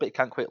figure four, but he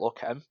can't quite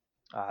lock it in.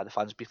 The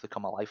fans briefly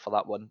come alive for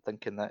that one,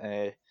 thinking that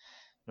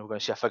we're going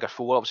to see a figure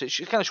four.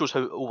 Obviously, it kind of shows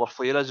how over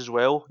Flair is as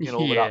well,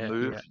 with that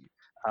move.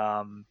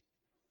 Yeah.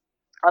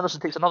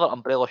 Anderson takes another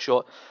umbrella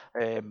shot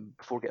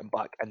before getting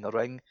back in the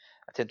ring,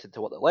 attempting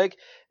to work the leg.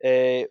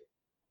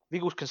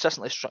 Regal's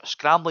consistently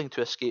scrambling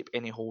to escape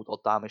any hold or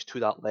damage to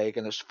that leg,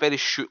 and it's very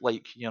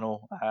shoot-like,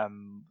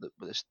 with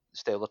the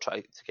style they're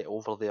trying to get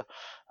over there.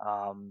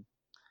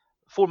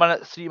 4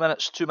 minute, 3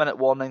 minutes, 2 minute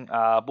warning.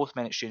 Both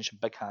men exchange some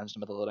big hands in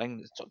the middle of the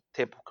ring. The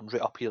tempo comes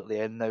right up here at the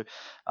end now.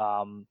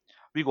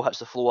 Regal hits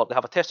the floor. They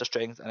have a test of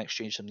strength and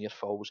exchange some near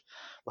falls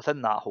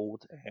within that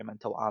hold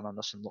until Arn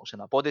Anderson locks in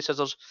a body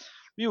scissors.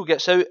 Regal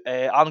gets out.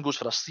 Arn goes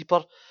for a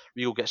sleeper.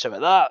 Regal gets out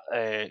of that.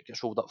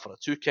 Gets rolled up for a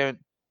 2 count.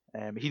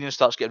 Heenan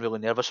starts getting really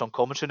nervous on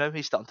commentary now.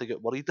 He's starting to get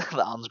worried that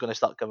Arn's going to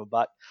start coming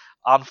back.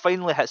 Arn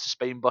finally hits the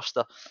spine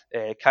buster.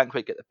 Can't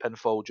quite get the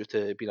pinfall due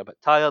to being a bit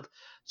tired.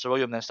 Sir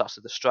William then starts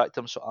to distract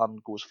him, so Arn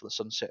goes for the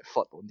sunset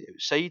flip on the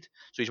outside.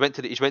 So he's went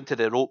to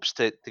the ropes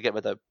to get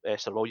rid of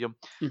Sir William.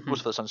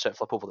 Goes for the sunset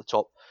flip over the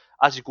top.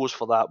 As he goes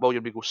for that,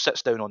 William Regal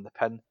sits down on the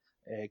pin.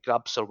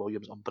 Grabs Sir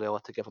William's umbrella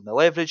to give him the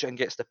leverage and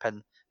gets the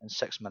pin in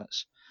 6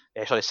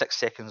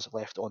 seconds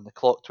left on the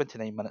clock.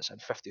 29 minutes and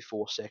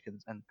 54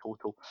 seconds in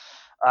total.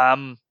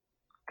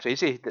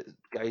 Crazy that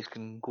guys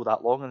can go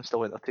that long and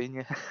still entertain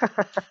you.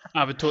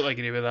 I would totally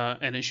agree with that,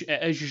 and it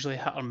is usually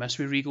hit or miss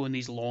with Regal in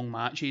these long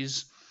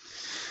matches.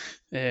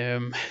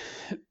 They're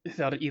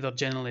either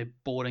generally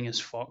boring as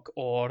fuck,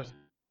 or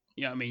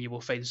you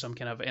will find some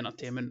kind of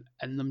entertainment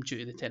in them due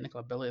to the technical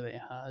ability that he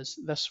has.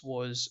 This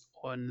was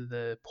on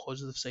the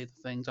positive side of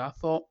things, I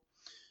thought.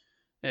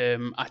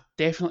 I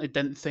definitely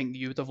didn't think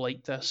you would have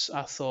liked this.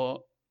 I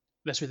thought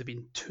this would have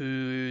been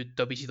too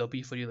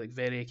WCW for you, like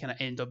very kind of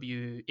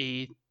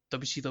NWA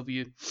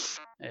WCW.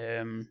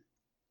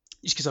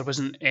 Just because there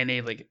wasn't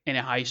any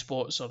high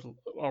spots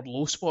or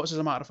low spots. As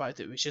a matter of fact,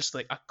 it was just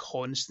like a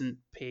constant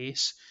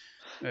pace.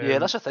 Yeah,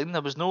 that's the thing.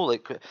 There was no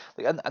like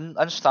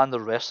in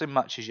standard wrestling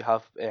matches you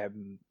have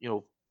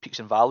peaks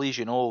and valleys,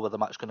 where the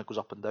match kind of goes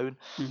up and down.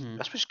 Mm-hmm.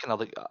 This was kind of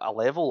like a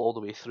level all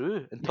the way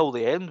through until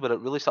the end where it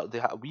really started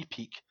to hit a wee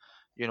peak,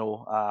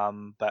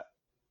 but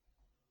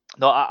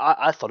no,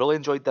 I thoroughly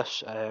enjoyed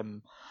this.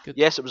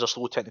 Yes, it was a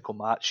slow technical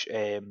match,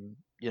 and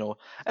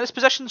it's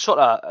positioned sort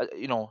of,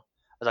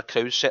 as a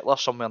crowd settler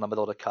somewhere in the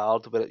middle of the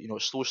card where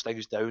it slows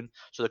things down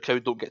so the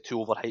crowd don't get too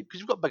overhyped because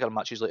you've got bigger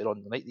matches later on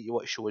in the night that you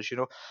want to show us,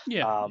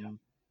 Yeah. I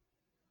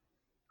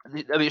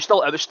mean, it was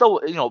still,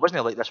 it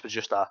wasn't like this was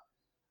just a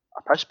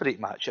piss break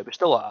match. It was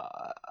still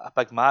a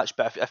big match,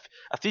 but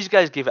if these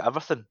guys gave it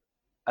everything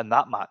in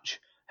that match,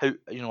 how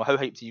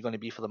hyped are you going to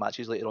be for the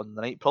matches later on in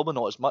the night? Probably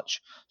not as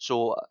much.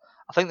 So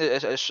I think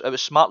that it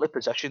was smartly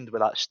positioned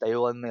with that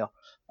style in there,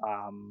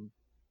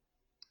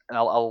 and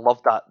I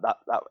love that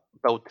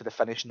build to the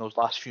finish in those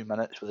last few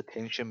minutes where the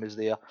tension was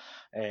there.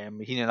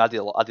 Heenan added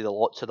a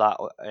lot to that.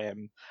 I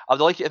would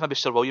like it if maybe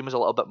Sir William was a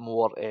little bit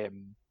more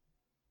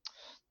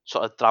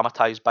sort of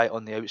dramatised by it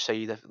on the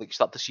outside. Like you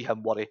start to see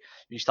him worry,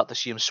 you start to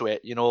see him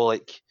sweat. You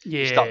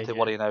start to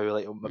worry now.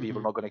 Like maybe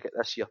we're not going to get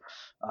this here.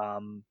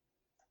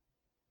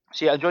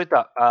 So yeah, I enjoyed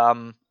that.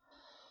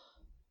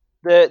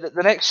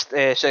 The next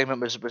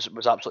segment was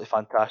absolutely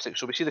fantastic.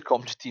 So we see the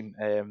commentary team.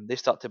 They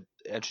start to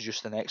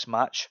introduce the next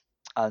match,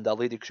 and a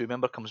lady crew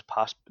member comes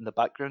past in the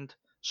background,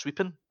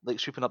 sweeping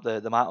up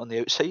the mat on the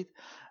outside,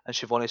 and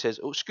Shivani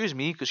says, "Oh, excuse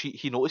me," because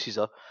he notices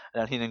her,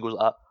 and then Heenan goes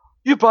like,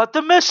 "You brought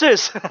the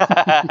missus!"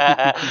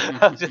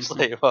 I'm just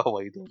like, oh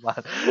my god,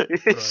 man,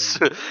 he's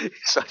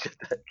such a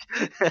dick.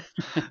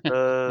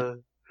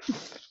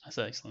 That's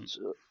excellent.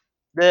 So,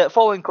 the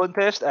following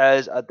contest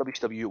is a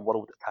WCW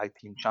World Tag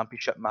Team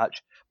Championship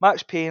match.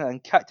 Max Payne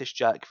and Cactus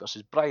Jack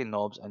versus Brian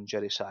Knobbs and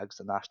Jerry Saggs,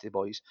 the Nasty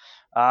Boys.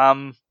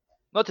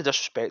 Not to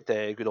disrespect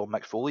good old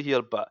Mick Foley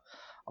here, but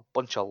a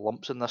bunch of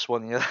lumps in this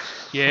one here.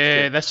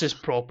 Yeah, this is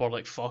proper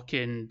like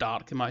fucking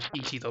dark match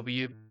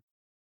ECW.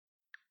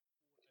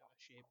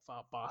 Shape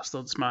fat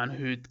bastards, man,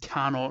 who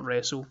cannot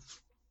wrestle.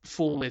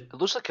 Foley. It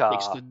looks like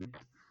a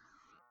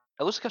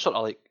sort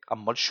of like a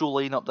mud show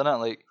lineup, doesn't it?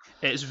 Like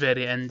it's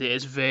very indie.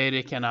 It's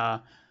very kind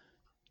of,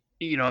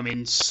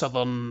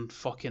 southern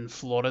fucking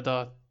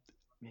Florida.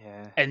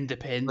 Yeah.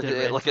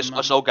 Independent. Like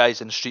it's all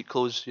guys in street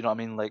clothes. You know what I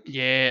mean? Like.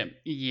 Yeah.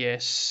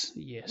 Yes.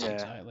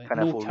 Exactly.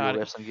 Kind of real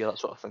wrestling gear, that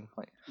sort of thing.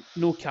 Like.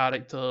 No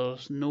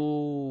characters,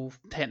 no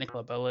technical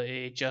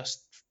ability.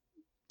 Just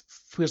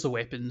where's the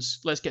weapons?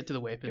 Let's get to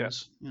the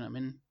weapons. Yeah. You know what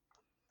I mean?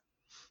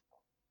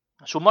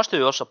 So much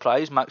to our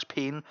surprise, Max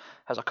Payne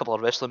has a couple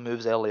of wrestling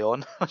moves early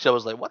on, which I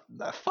was like, what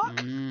the fuck?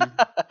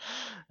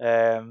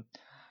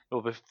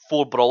 With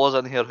 4 brawlers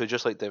in here who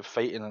just like to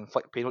fight and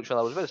inflict pain on each other.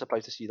 I was very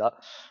surprised to see that.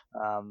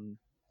 I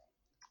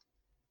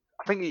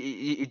think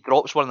he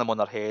drops one of them on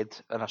their head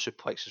in a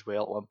suplex as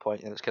well at one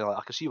point, and it's kind of like,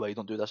 I can see why you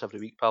don't do this every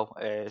week, pal.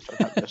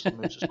 Wrestling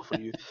moves is not for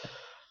you.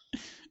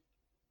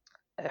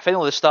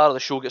 Finally, the star of the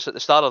show gets at the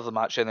start of the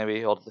match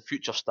anyway, or the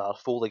future star,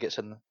 Foley gets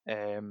in.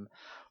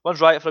 Runs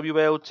riot for a wee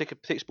while,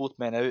 takes both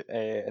men out,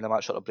 and the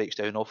match sort of breaks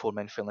down. All 4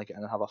 men finally get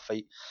in and have a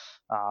fight.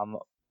 I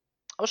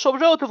was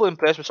relatively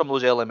impressed with some of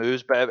those early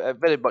moves, but it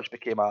very much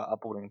became a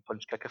boring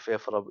punch kick affair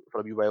for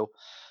a wee while.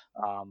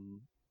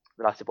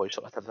 The Nasty Boys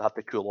sort of had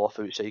to cool off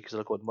outside because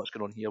they're going, what's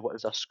going on here? What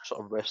is this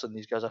sort of wrestling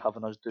these guys are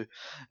having us do?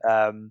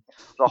 There's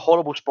a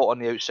horrible spot on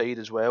the outside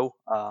as well,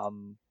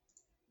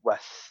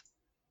 with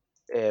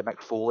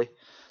Mick Foley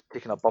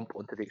taking a bump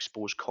onto the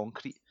exposed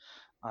concrete.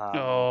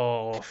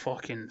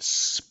 Fucking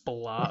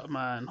splat,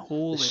 man!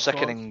 Holy the fuck!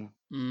 sickening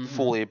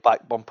Foley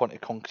back bump onto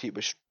concrete,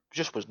 which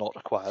just was not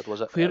required,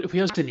 was it?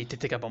 Where's the need to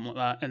take a bump like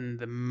that in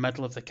the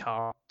middle of the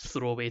car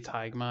throwaway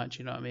tag match?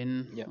 You know what I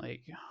mean? Yeah.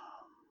 Like,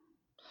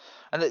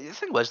 and the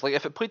thing was, like,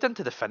 if it played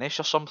into the finish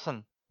or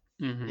something,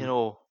 mm-hmm. you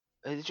know,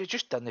 it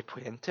just didn't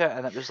play into it,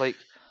 and it was like,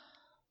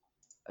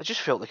 it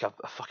just felt like a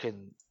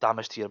fucking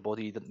damage to your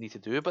body you didn't need to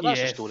do. But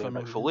that's the story of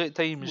Mick Foley at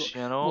times,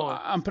 you know.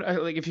 Well, I'm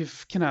like, if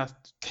you've kind of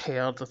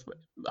heard,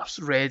 I've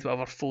read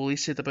whatever Foley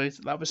said about it,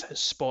 that was his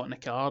spot in the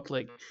card.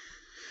 Like,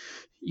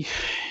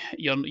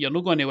 you're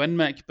not going to win,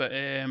 Mick, but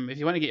if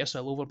you want to get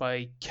yourself over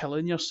by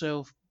killing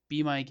yourself,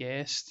 be my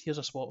guest. Here's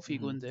a spot for you,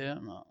 go and do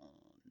it. No.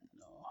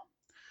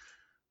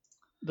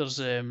 There's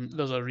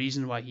a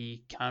reason why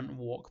he can't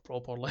walk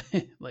properly.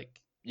 Like,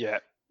 yeah.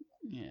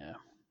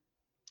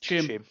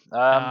 Shame.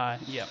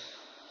 Yeah.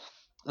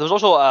 There was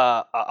also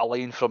a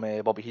line from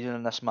Bobby Heenan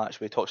in this match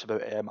where he talks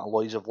about a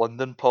Lloyd's of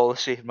London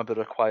policy maybe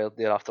required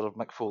there after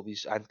Mick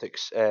Foley's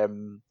antics,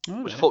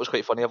 which I thought was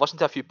quite funny. I've listened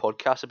to a few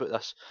podcasts about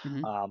this.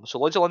 Mm-hmm. So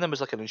Lloyd's of London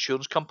was like an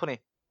insurance company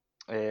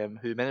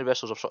who many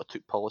wrestlers have sort of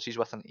took policies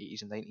with in the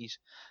 80s and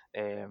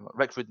 90s.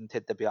 Rick Rude and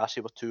Ted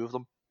DiBiase were two of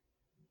them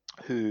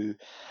who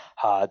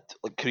had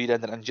like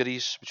career-ending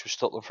injuries which would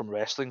stop them from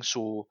wrestling,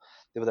 so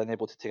they were then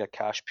able to take a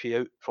cash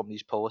payout from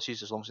these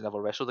policies as long as they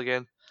never wrestled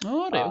again.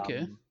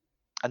 Okay.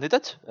 And they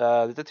did.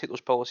 They did take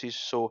those policies,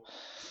 so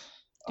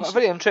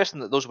very interesting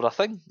that those were a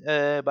thing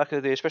back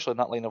in the day, especially in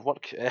that line of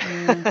work.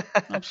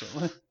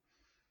 Absolutely.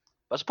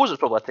 I suppose it's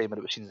probably a time when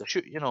it was seen as a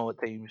shoot, you know, at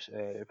times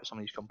for some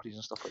of these companies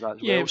and stuff like that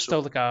as well. Yeah, it was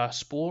still like a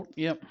sport.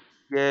 Yep.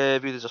 Yeah,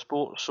 viewed as a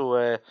sport.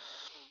 So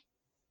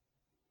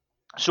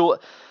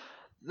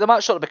the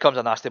match sort of becomes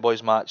a Nasty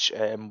Boys match,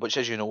 which,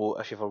 as you know,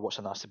 if you've ever watched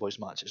a Nasty Boys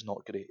match, it's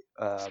not great.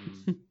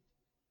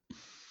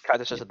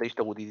 Cactus has a nice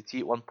double DDT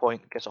at one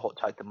point, gets a hot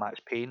tag to Max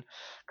Payne,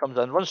 comes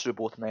in, runs through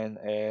both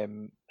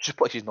men, just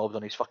puts his knobs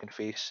on his fucking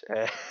face,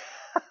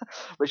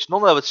 which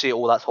normally I would say,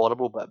 oh, that's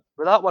horrible, but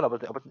with that one, I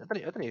didn't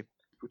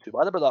feel too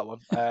bad about that one.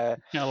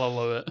 I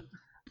love it.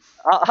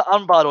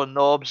 Armbar on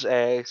knobs,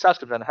 Sas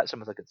comes in and hits him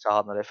with a guitar,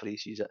 and the referee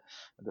sees it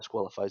and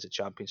disqualifies the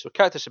champion. So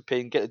Cactus and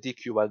Payne get the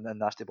DQ win, and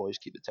Nasty Boys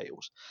keep the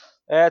titles.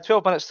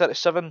 12 minutes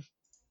 37.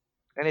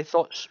 Any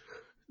thoughts?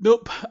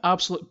 Nope,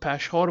 absolute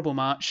pish, horrible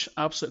match,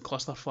 absolute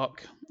clusterfuck.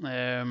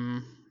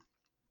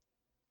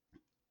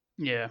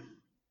 Yeah,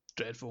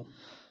 dreadful.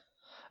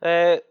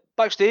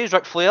 Backstage,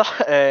 Ric Flair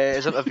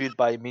is interviewed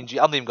by Mean Gene.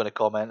 I'm not even going to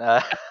comment.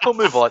 We'll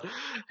move on.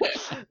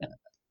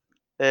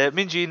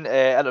 Mean Gene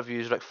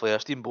interviews Ric Flair.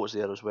 Steamboat's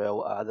there as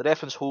well. The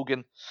reference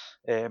Hogan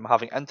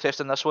having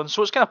interest in this one,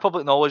 so it's kind of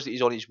public knowledge that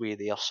he's on his way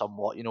there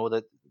somewhat. You know,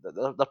 that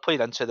they're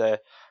playing into the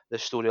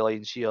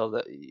storylines here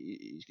that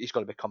he's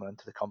going to be coming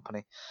into the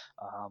company,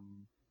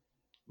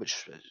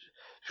 which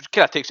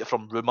kind of takes it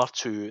from rumour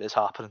to it's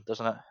happening,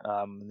 doesn't it?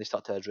 And they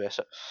start to address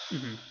it.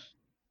 Mm-hmm.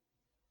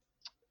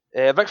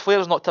 Ric Flair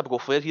is not typical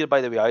Flair here,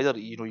 by the way, either.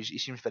 You know, he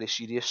seems very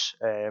serious.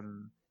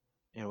 You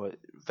know,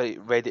 very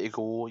ready to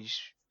go.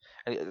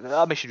 And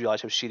that makes you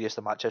realise how serious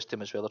the match is to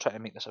him as well. They're trying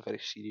to make this a very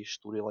serious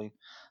storyline,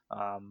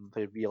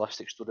 very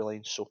realistic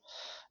storyline. So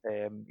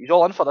he's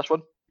all in for this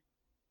one.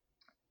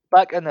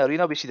 Back in the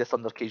arena, we see the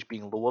Thunder Cage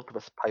being lowered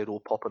with pyro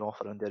popping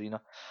off around the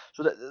arena.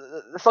 So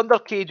the Thunder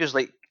Cage is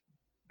like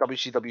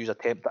WCW's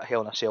attempt at a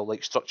Hell in a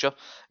Cell-like structure.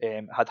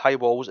 It had high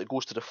walls, it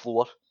goes to the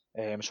floor,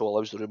 so it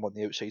allows the room on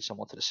the outside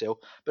similar to the cell.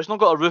 But it's not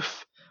got a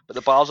roof, but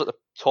the bars at the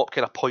top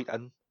kind of point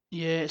in.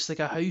 Yeah, it's like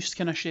a house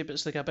kind of shape.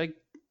 It's like a big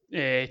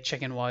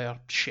chicken wire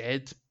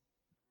shed.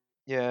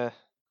 Yeah.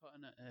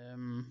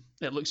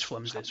 It looks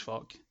flimsy as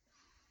fuck.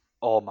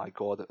 Oh my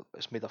god,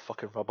 it's made of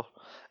fucking rubber.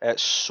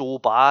 It's so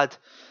bad.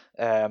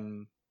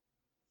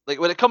 Like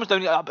when it comes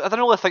down, I didn't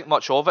really think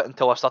much of it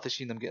until I started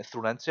seeing them getting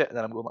thrown into it, and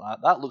then I'm going like,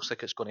 that looks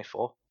like it's going to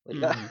fall. Like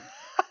that.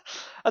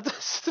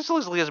 This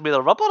looks like it's made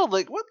of rubber. I'm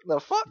like, what the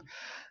fuck?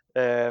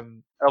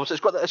 It's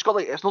got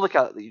like, it's not like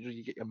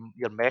you get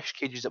your mesh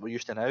cages that we're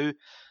used to now.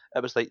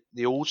 It was like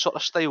the old sort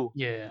of style.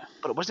 Yeah.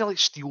 But it wasn't like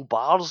steel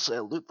bars.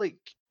 It looked like,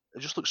 it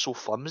just looked so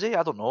flimsy.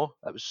 I don't know.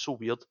 It was so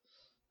weird.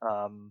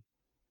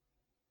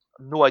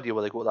 No idea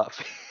where they got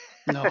that.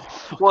 No.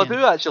 Well, I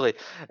do actually.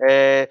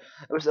 It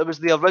was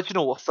the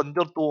original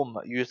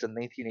Thunderdome used in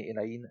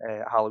 1989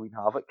 Halloween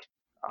Havoc,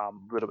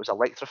 where it was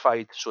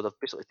electrified. So they've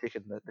basically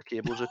taken the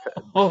cables out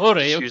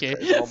and used it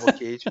as a normal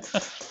cage.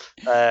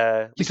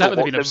 That would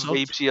have been absurd.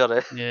 Vibes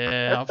here,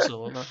 Yeah,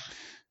 absolutely.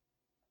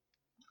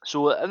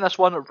 So in this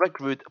one, Rick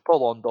Rude,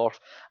 Paul Orndorff,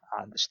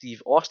 and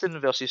Steve Austin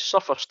versus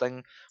Surfer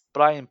Sting,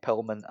 Brian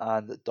Pillman,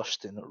 and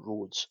Dustin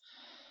Rhodes.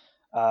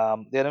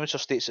 The announcer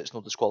states it's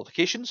no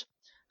disqualifications.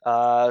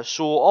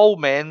 So all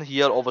men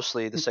here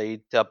obviously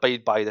decide to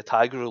abide by the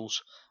tag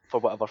rules for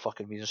whatever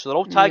fucking reason. So they're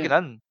all tagging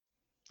in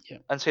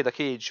inside a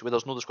cage where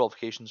there's no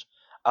disqualifications.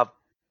 I've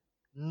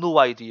no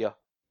idea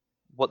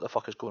what the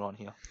fuck is going on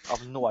here.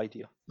 I've no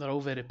idea. They're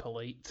all very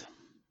polite.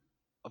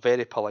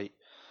 Very polite.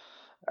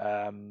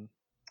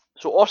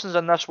 So Austin's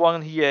in this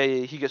one.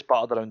 He gets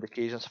battered around the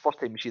cage. And it's the first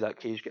time you see that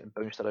cage getting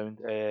bounced around.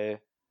 It's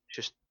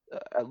just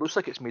it looks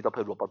like it's made up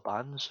of rubber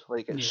bands.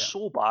 Like it's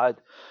so bad.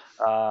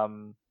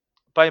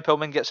 Brian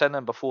Pillman gets in,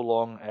 and before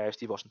long,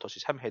 Steve Austin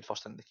tosses him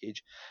headfirst into the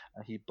cage,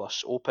 and he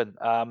busts open.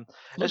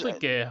 Looks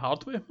like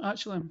Hardway,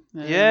 actually.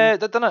 Yeah,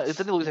 it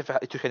didn't look as if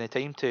he took any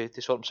time to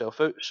sort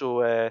himself out.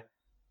 So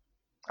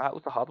that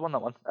was a hard one.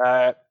 That one.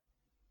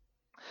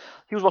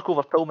 Heels work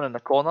over Pillman in the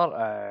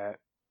corner.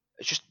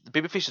 It's just the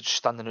babyface are just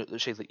standing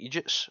outside like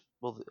Egypts.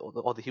 Well,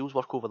 all the heels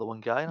work over the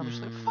one guy, and I'm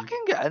just like,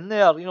 fucking get in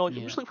there. You know,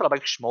 you're just looking for a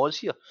big schmoz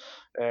here,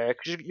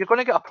 because you're going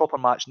to get a proper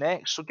match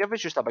next. So give us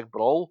just a big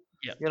brawl.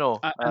 Yeah, you know,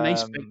 a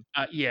nice big,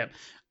 yeah.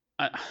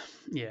 Like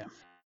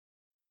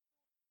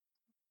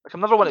I'm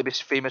never want to be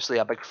famously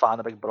a big fan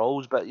of big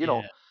brawls, but you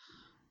know,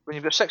 when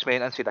you've got 6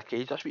 men inside a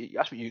cage, that's what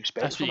you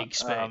expect. That's what you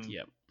expect.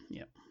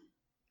 Yeah.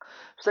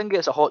 Sting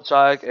gets a hot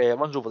tag,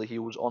 runs over the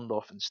heels.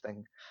 Orndorff and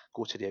Sting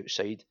go to the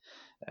outside.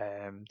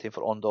 Time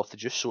for Orndorff to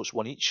juice, so it's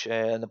one each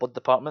in the blood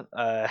department.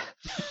 We'll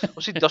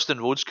see Dustin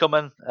Rhodes come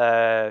in,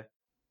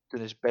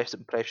 doing his best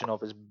impression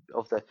of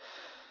the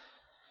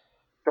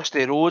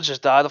Dusty Rhodes, his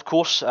dad, of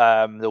course.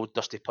 The old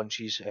Dusty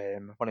punches,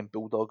 running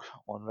bulldog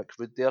on Rick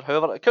Rude there.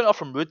 However, a counter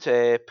from Rude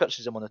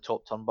perches him on the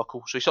top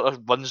turnbuckle, so he sort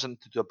of runs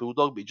into a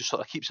bulldog, but he just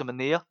sort of keeps him in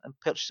the air and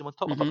perches him on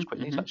top. I thought it was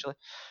quite nice, actually.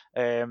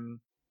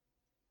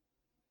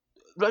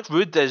 Rick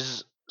Rude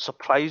is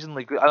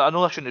surprisingly good. I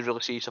know I shouldn't really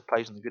say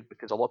surprisingly good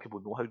because a lot of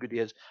people know how good he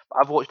is, but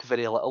I've watched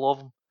very little of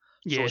him.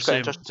 So it's quite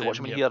interesting to watch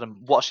him in here, and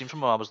what I've seen from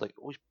him, I was like,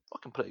 oh, he's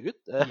fucking pretty good.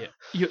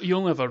 You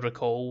only ever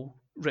recall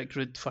Rick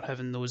Rude for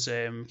having those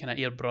kind of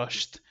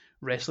airbrushed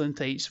wrestling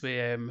tights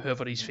with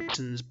whoever he's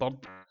facing's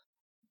bird.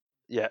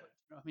 Yeah.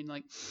 I mean,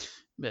 like,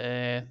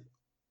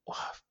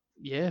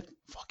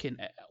 fucking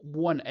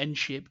one in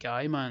shape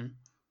guy, man.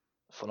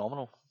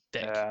 Phenomenal.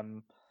 Dick.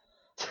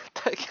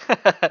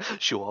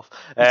 Show off.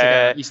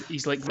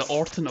 He's like the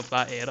Orton of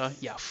that era.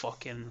 Yeah,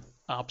 fucking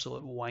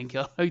absolute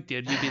wanker. How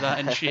dare you be that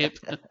in shape?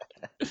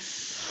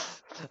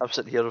 I'm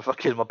sitting here with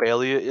fucking my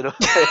belly out, you know.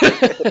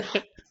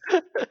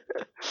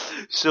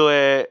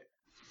 So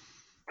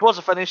towards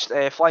the finish,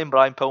 Flying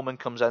Brian Pillman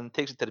comes in,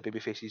 takes it to the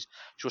babyfaces,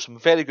 shows some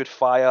very good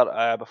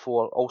fire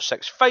before all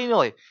 6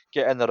 finally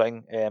get in the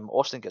ring.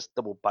 Austin gets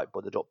double back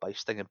body drop by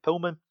Sting and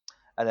Pillman.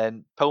 And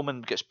then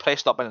Pillman gets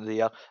pressed up into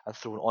the air and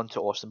thrown onto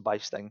Austin by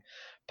Sting,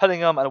 pinning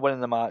him and winning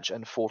the match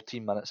in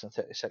 14 minutes and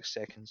 36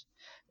 seconds.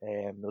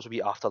 There was a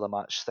wee after the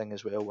match thing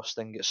as well, where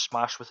Sting gets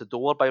smashed with the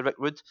door by Rick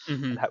Rude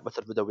and hit with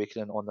the Rude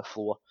Awakening on the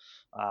floor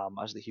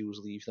as the heels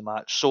leave the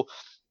match. So,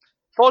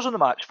 thoughts on the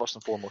match, first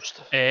and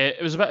foremost?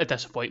 It was a bit of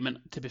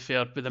disappointment, to be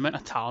fair. With the amount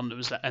of talent that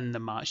was in the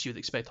match, you would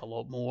expect a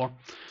lot more.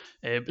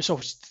 But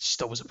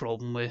still was a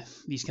problem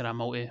with these kind of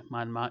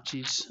multi-man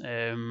matches.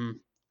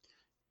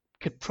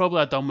 Could probably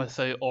have done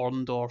without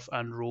Orndorff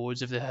and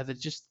Rhodes. If they had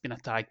just been a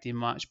tag team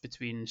match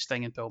between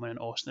Sting and Pillman and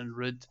Austin and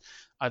Rude,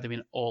 I'd have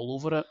been all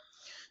over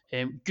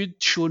it. Good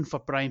showing for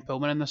Brian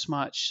Pillman in this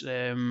match.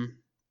 I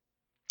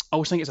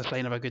always think it's a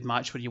sign of a good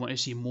match where you want to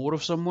see more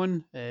of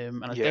someone,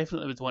 and I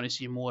definitely would want to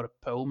see more of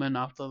Pillman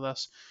after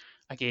this.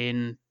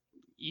 Again,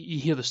 you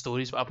hear the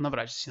stories, but I've never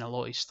actually seen a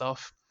lot of his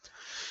stuff.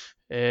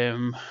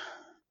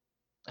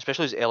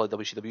 Especially his early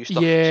WCW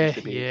stuff, seems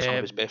to be some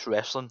of his best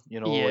wrestling. You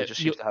know, it just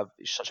seems to have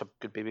such a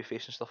good baby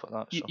face and stuff like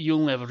that. So. You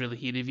only ever really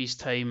hear of his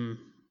time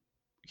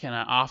kind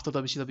of after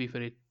WCW,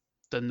 where he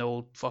done the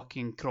old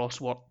fucking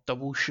crossword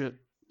double shoot,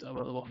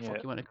 what the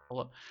fuck you want to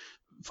call it.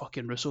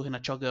 Fucking Russo kind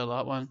of chugged out of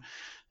that one.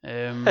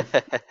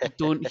 You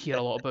don't hear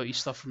a lot about his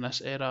stuff from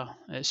this era.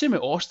 Same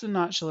with Austin,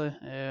 actually.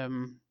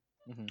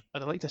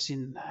 I'd like to have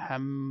seen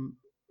him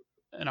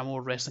in a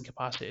more wrestling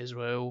capacity as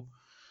well.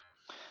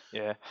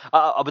 Yeah,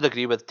 I would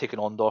agree with taking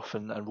Orndorff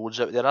and Rhodes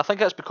out there. And I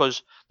think it's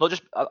because not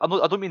just I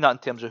don't mean that in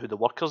terms of who the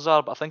workers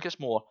are, but I think it's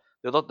more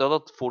the other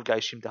 4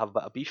 guys seem to have a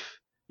bit of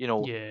beef. You know,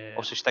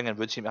 obviously Sting and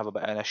Rude seem to have a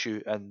bit of an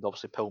issue, and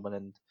obviously Pillman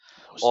and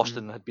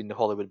Austin had been the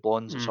Hollywood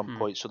Blondes at some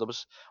point, so there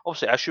was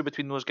obviously an issue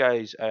between those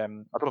guys. I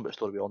don't know about the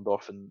story with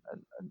Orndorff and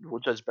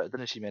Rhodes is, but it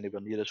didn't seem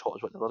anywhere near as hot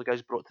as what the other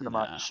guys brought to the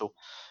match. So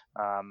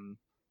I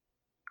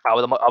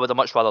would have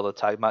much rather the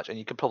tag match, and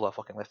you could probably have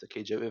fucking left the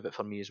cage out of it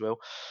for me as well.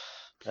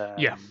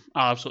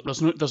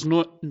 Absolutely.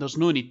 There's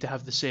no need to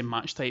have the same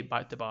match type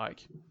back to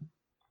back.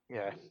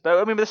 Yeah, but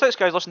I mean, with the 6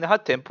 guys, listen, they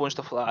had tempo and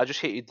stuff like that. I just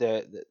hated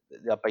the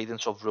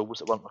abidance of rules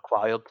that weren't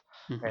required.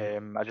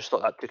 I just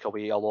thought that took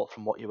away a lot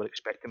from what you were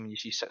expecting when you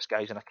see 6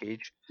 guys in a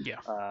cage.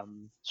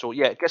 So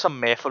yeah, it gets a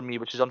meh for me,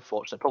 which is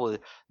unfortunate. Probably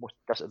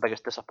the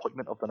biggest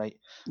disappointment of the night.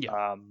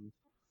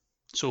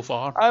 So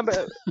far.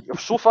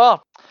 So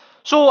far.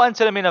 So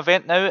into the main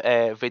event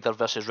now, Vader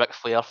versus Ric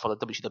Flair for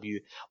the WCW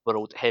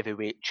World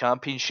Heavyweight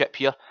Championship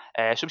here.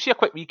 So we see a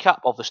quick recap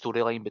of the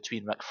storyline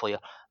between Ric Flair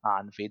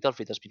and Vader.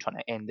 Vader's been trying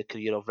to end the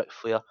career of Ric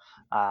Flair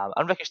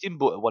and Ricky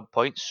Steamboat at one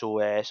point.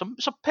 So some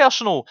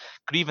personal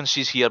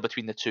grievances here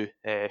between the two.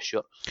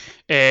 Sure.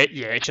 Yeah,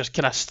 it's just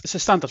it's a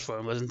standard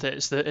form, isn't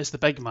it? It's the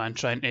big man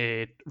trying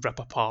to rip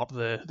apart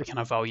the kind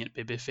of valiant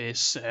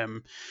babyface,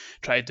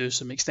 try to do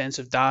some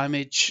extensive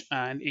damage,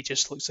 and he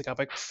just looks like a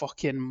big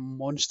fucking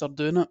monster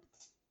doing it.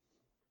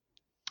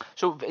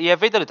 So yeah,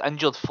 Vader had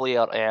injured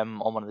Flair on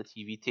one of the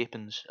TV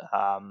tapings,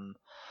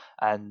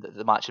 and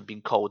the match had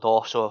been called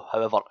off. So,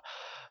 however,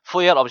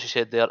 Flair obviously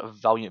said there,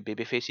 valiant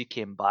babyface, he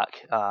came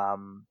back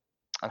and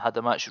had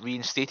the match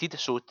reinstated.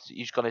 So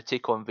he's going to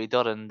take on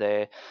Vader and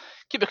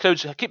keep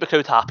the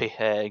crowd happy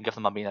and give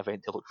them a main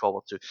event to look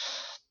forward to.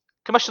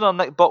 Commissioner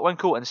Nick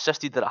Bockwinkel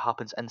insisted that it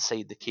happens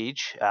inside the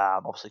cage.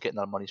 Obviously, getting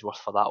their money's worth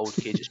for that old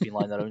cage that's been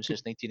lying around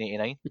since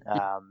 1989.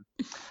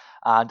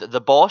 And the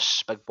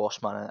boss, big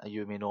boss man,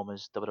 you may know him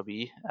as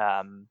WWE,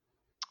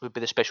 would be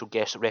the special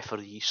guest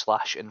referee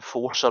 /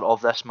 enforcer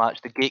of this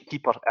match, the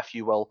gatekeeper, if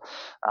you will.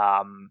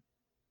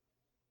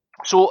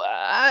 So,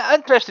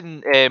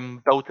 interesting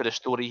build to the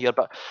story here,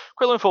 but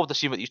quite looking forward to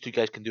seeing what these two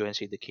guys can do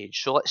inside the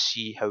cage. So let's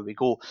see how we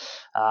go.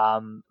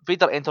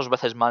 Vader enters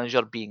with his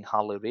manager being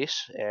Harley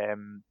Race.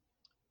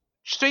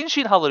 Strange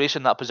seeing Harley Race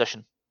in that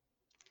position.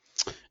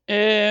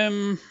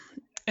 In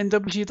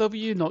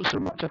WCW, not so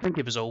much. I think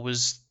he was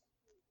always...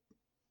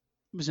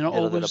 Was he not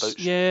always?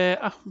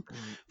 Yeah,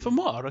 from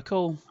what I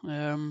recall,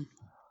 can't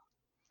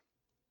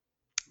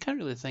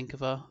really think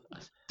of a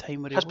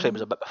time where his play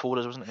was a bit before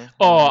us, wasn't it?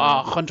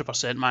 Oh,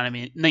 100%, man. I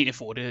mean,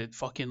 94, he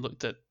fucking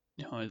looked at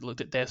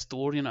death's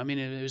door. You know what I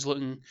mean?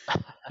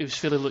 He was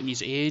fairly looking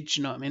his age.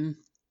 You know what I mean?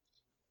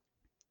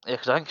 Yeah,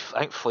 because I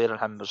think Flair and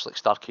him was like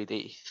Starrcade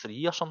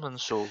 '83 or something.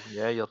 So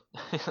yeah, you're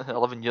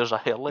 11 years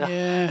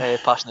earlier,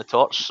 passing the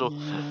torch. So.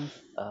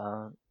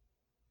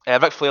 Yeah.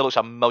 Ric Flair looks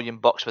 $1 million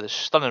with his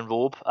stunning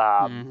robe.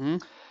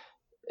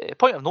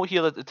 Point of note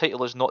here that the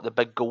title is not the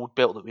big gold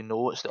belt that we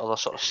know; it's the other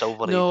sort of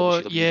silvery. No,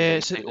 yeah,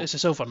 it's a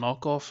silver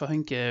knockoff. I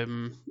think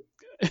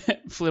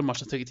Flair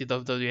must have took it to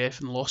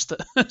WWF and lost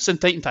it. It's in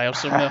Titan Tire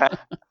somewhere.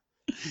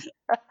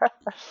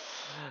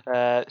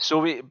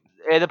 So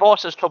the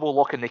boss has trouble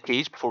locking the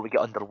cage before we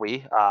get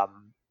underway.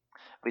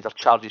 Vader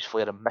charges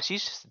Flair and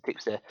misses,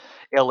 takes the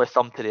early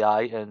thumb to the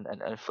eye, and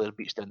Flair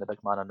beats down the big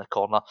man in the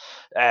corner.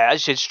 As you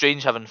said,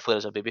 strange having Flair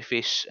as a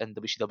babyface in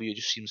WCW.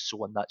 Just seems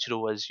so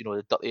unnatural as,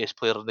 the dirtiest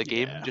player in the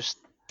game. Just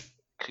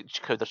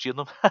crowd are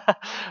cheering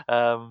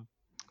him.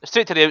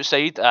 Straight to the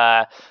outside,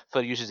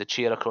 Flair uses the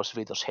chair across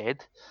Vader's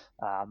head,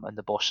 and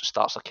the boss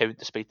starts a count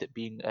despite it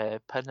being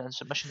pin and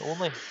submission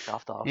only.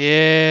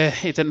 Yeah,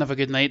 he didn't have a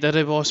good night, did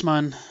he, boss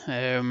man?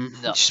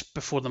 Just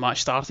before the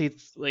match started,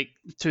 like,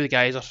 two of the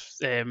guys are,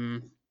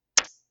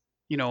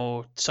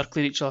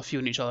 circling each other,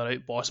 feeling each other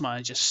out. Boss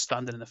man is just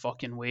standing in the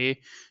fucking way,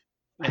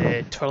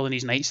 twirling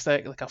his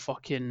nightstick like a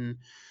fucking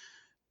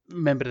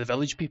member of the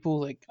Village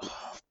People. Like,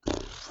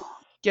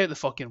 get out the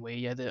fucking way,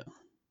 you idiot.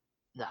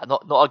 Nah,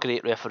 not a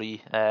great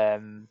referee.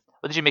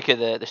 What did you make of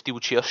the steel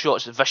chair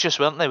shots? Vicious,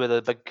 weren't they, with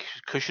a big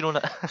cushion on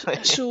it?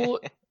 So,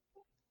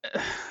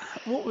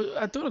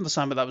 I don't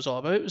understand what that was all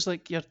about. It was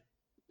like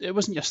it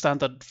wasn't your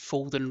standard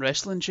folding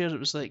wrestling chair. It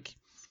was like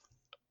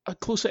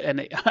close to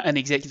an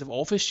executive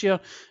office chair.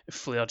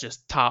 Flair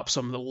just taps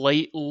him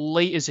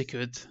light as he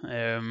could.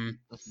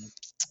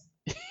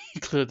 He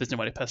clearly doesn't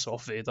want to piss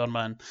off Vader,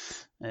 man.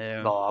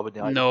 No, I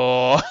wouldn't.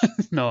 No,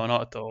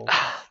 not at all.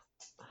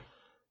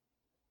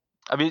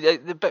 I mean,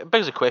 it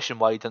begs the question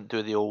why he didn't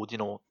do the old,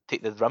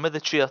 take the rim of the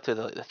chair to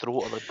the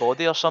throat or the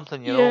body or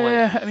something, you know?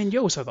 Yeah, I mean, you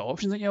always have that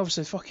option, don't you?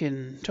 Obviously,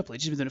 fucking Triple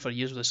H has been doing it for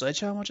years with a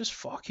sledgehammer, just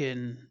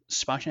fucking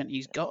smashing into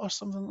his gut or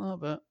something like that,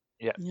 but...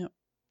 Yeah.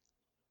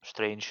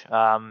 Strange.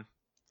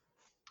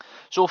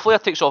 So Flair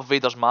takes off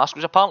Vader's mask,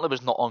 which apparently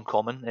was not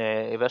uncommon.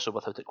 He wrestled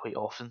without it quite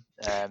often.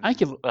 I've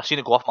seen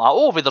it go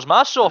off, Vader's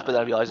mask's off, but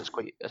then I realise it's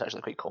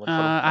actually quite common for him.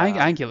 I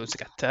think he looks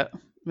like a tit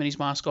when his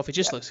mask off. He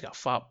just looks like a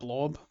fat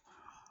blob.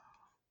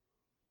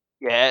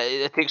 Yeah,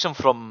 it takes him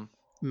from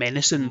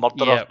menacing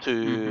murderer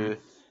to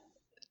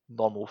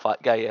normal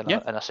fat guy in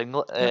a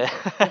singlet.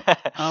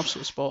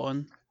 Absolutely spot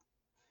on.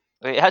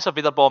 He hits a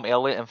Vader bomb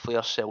early and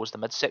Flair sells the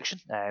midsection,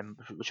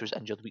 which was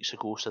injured weeks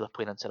ago, so they're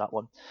playing into that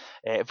one.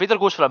 Vader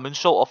goes for a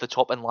moonsault off the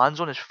top and lands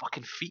on his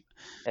fucking feet.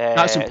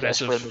 That's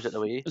impressive. Flair moves it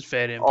away. It's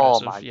very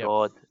impressive. Oh my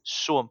god,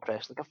 so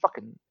impressed. Like a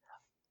fucking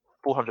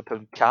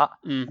 400-pound cat.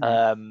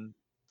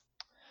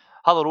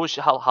 Harley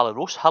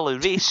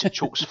Race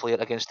chokes Flair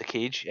against the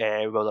cage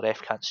while the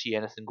ref can't see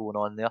anything going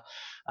on there.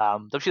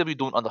 WCW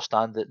don't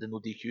understand the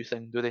no DQ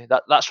thing, do they?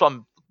 That's what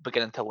I'm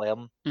beginning to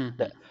learn.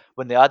 That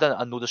when they add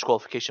a no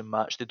disqualification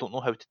match, they don't know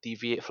how to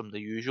deviate from the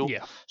usual.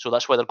 Yeah. So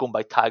that's why they're going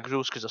by tag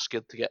rules, because they're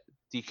scared to get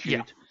DQ'd.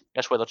 Yeah.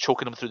 That's why they're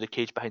choking him through the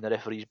cage behind the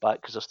referee's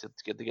back, because they're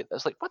scared to get...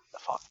 It's like, what the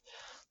fuck?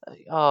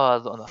 I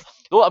don't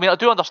know. I mean, I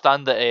do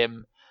understand that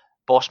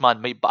Boss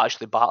Man might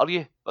actually batter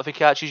you if he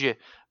catches you,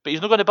 but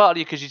he's not going to batter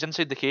you because he's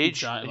inside the cage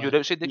exactly. and you're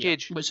outside the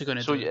cage. What's he going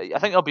to do? So I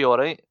think he'll be all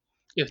right.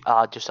 I don't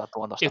understand.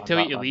 He'll tell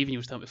that, you to man. leave and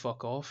you'll tell him to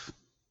fuck off.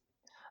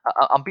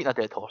 I'm beating a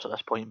dead horse at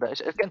this point, but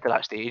it's getting to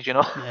that stage, you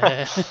know.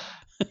 Yeah.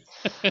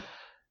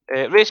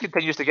 Race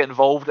continues to get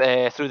involved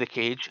through the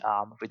cage.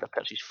 Vader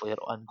pitches Flair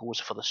and goes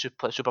for the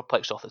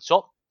superplex off the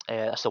top.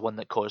 That's the one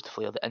that caused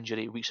Flair the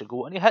injury weeks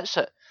ago, and he hits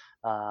it.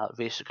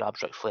 Race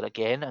grabs Ric Flair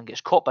again and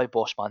gets caught by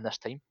Bossman this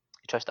time.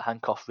 He tries to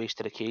handcuff Race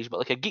to the cage, but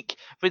like a geek,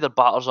 Vader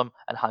batters him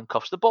and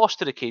handcuffs the boss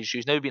to the cage. So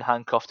he's now been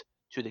handcuffed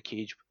to the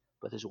cage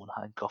with his own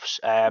handcuffs.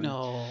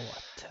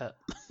 What?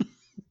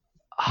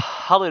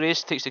 Harley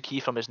Race takes the key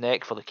from his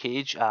neck for the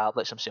cage,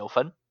 lets himself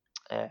in.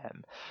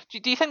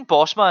 Do you think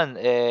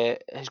Bossman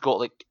has got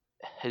like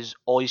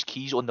all his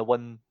keys on the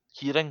one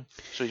keyring?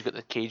 So he's got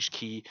the cage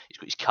key, he's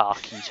got his car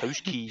keys,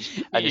 house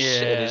keys, and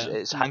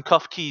his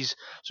handcuff keys.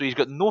 So he's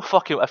got no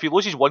fucking. If he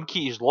loses one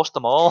key, he's lost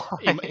them all.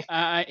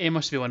 He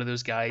must be one of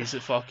those guys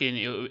that fucking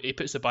he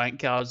puts the bank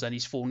cards in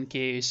his phone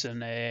case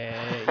and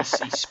his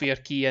spare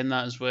key in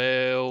that as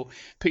well.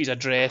 Put his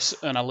address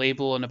and a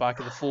label on the back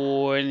of the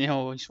phone. You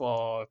know,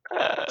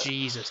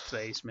 Jesus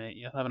Christ, mate,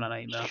 you're having a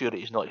nightmare.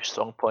 Security's not your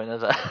strong point,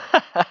 is it?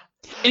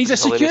 And he's a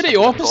security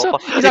officer.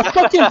 He's a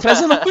fucking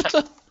prison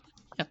officer.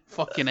 You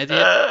fucking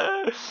idiot.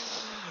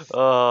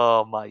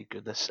 Oh my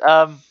goodness.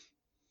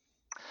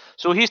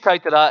 So he's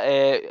tied to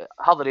that.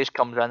 Harley Race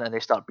comes in and they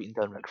start beating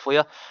down Ric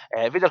Flair.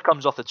 Vader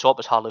comes off the top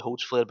as Harley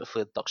holds Flair, but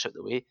Flair ducks out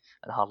the way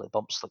and Harley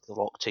bumps like The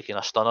Rock taking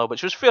a stunner,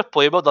 which was fair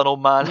play. Well done,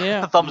 old man.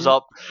 Yeah. Thumbs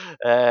up.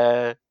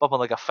 Bumping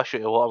like a fish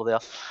out of water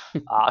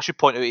there. I should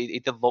point out he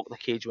did lock the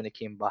cage when he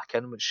came back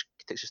in, which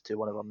takes us to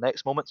one of our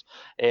next moments.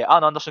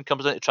 Arn Anderson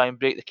comes in to try and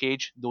break the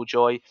cage. No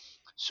joy.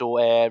 So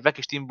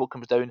Ricky Steamboat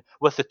comes down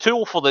with the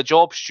tool for the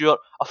job, Stuart,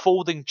 a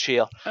folding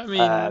chair. I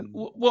mean,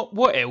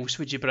 what else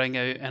would you bring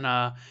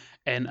out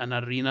in an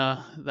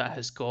arena that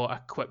has got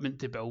equipment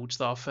to build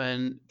stuff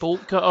in?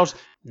 Bolt cutters?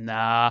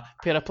 Nah.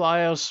 Pair of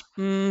pliers?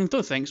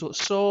 Don't think so.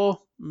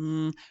 So,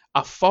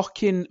 a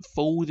fucking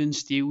folding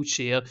steel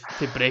chair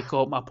to break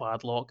up my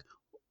padlock.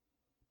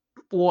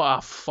 What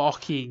a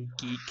fucking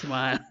geek,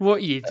 man. What are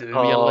you doing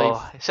with your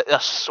life? They're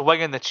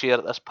swinging the chair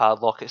at this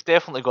padlock. It's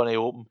definitely going to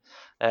open.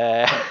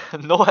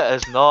 No, it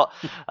is not.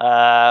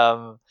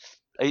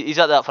 He's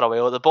at that for a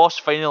while. The boss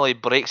finally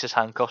breaks his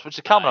handcuffs, which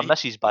the camera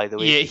misses, by the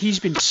way. Yeah, he's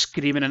been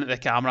screaming into the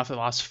camera for the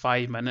last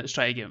 5 minutes,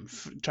 trying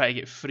to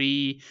get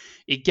free.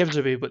 He gives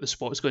away what the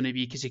spot's going to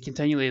be because he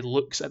continually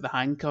looks at the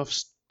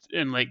handcuffs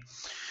and like...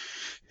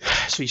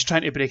 So he's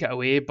trying to break it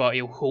away, but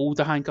he'll hold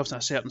the handcuffs in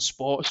a certain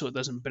spot so it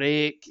doesn't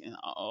break.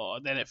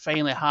 Then it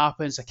finally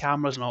happens. The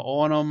camera's not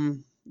on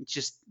him.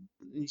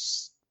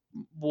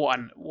 What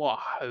a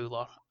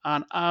howler.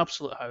 An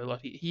absolute howler.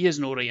 He is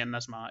no right in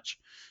this match.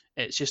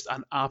 It's just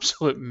an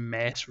absolute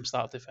mess from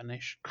start to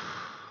finish.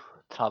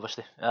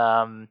 Travesty.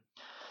 So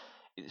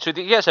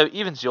he gets out,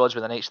 evens the odds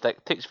with a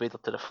nightstick, takes Vader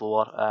to the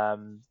floor.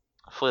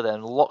 Flair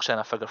then locks in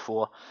a figure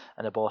 4,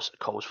 and the boss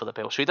calls for the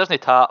bell. So he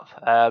doesn't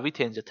tap,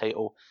 retains the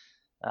title.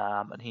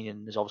 And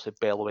Heenan is obviously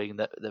bellowing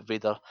that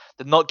Vader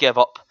did not give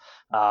up.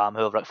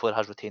 However, Ric Flair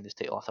has retained his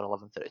title after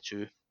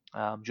 11:32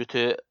 due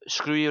to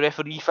screwy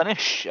referee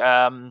finish.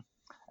 And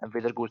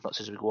Vader goes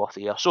nuts as we go off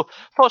the air. So,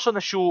 thoughts on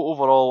the show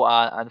overall,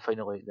 and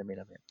finally the main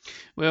event.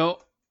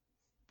 Well,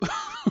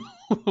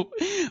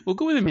 we'll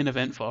go with the main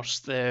event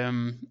first.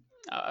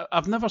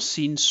 I've never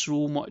seen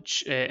so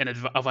much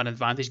of an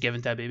advantage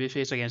given to a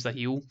babyface against a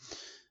heel.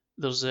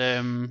 There's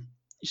so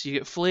you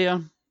get Flair,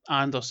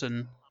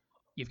 Anderson.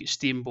 You've got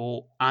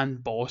Steamboat and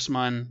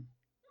Bossman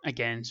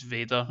against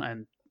Vader,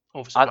 and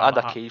obviously and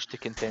a cage to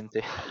contend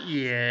to.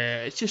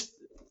 Yeah,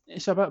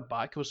 it's a bit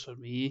backwards for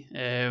me.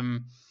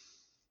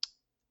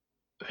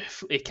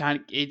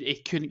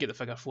 It couldn't get the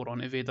figure 4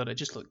 onto Vader. It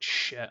just looked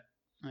shit.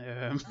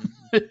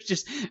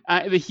 Just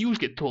the heels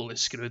get totally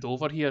screwed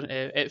over here.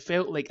 It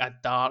felt like a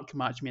dark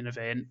match main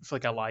event for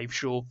like a live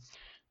show.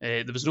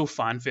 There was no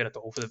fanfare at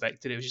all for the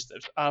victory. It was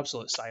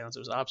absolute silence. It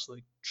was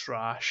absolute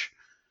trash.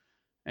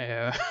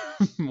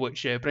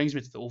 Which brings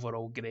me to the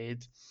overall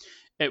grade.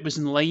 It was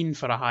in line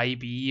for a high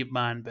B,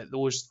 man, but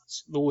those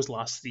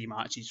last 3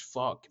 matches,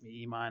 fuck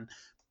me, man,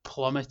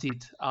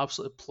 plummeted,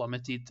 absolutely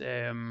plummeted.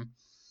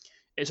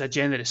 It's a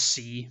generous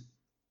C.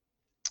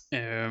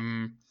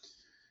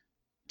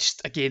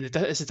 Just again,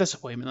 it's a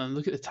disappointment. And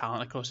look at the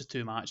talent across the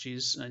 2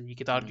 matches, and you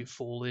could argue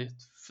Foley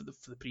for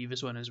the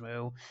previous one as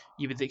well.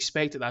 You would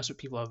expect that that's what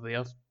people are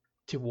there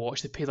to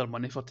watch, to pay their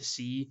money for, to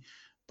see.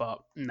 But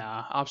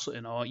nah,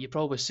 absolutely not. You'd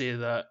probably say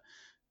that,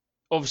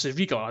 obviously,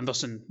 Regal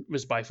Anderson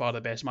was by far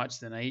the best match of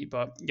the night,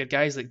 but your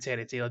guys like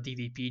Terry Taylor,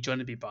 DDP,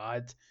 Johnny B.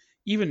 Bad,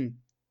 even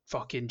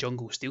fucking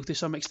Jungle Steel to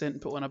some extent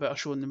put on a better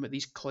showing than what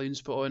these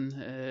clowns put on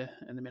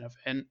in the main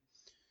event.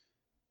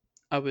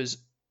 I was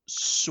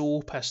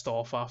so pissed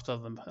off after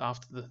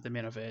the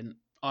main event.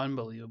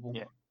 Unbelievable.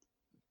 Yeah,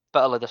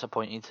 bitterly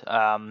disappointed.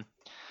 Yeah,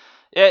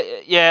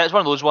 it's one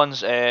of those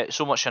ones.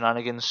 So much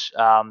shenanigans.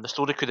 The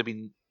story could have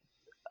been.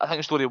 I think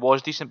the story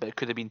was decent, but it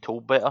could have been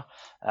told better.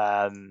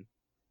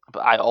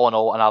 But all in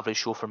all, an average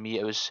show for me.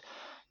 It was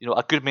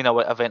a good main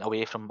event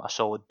away from a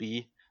solid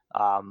B.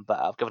 But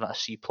I've given it a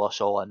C+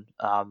 all in.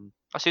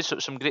 I say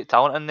some great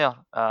talent in there.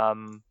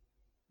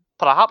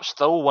 Perhaps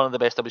still one of the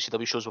best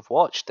WCW shows we've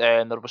watched.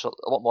 There was a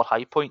lot more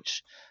high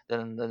points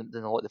than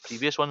a lot of the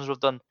previous ones we've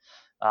done.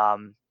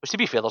 Which, to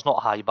be fair, there's not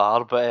a high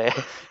bar, but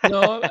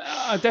no,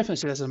 I definitely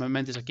say this is a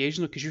momentous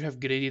occasion because you have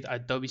graded a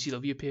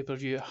WCW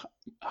pay-per-view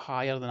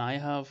higher than I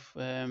have.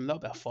 That'll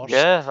be a first.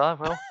 Yeah,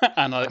 well,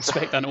 and I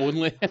expect an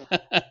only.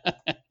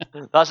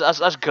 That's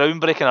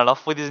groundbreaking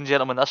enough, ladies and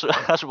gentlemen. That's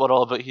what we're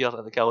all about here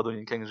at the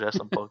Caledonian Kings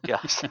Wrestling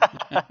Podcast.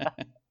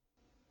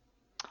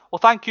 Well,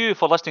 thank you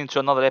for listening to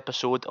another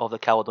episode of the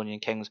Caledonian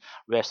Kings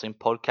Wrestling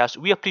Podcast.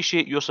 We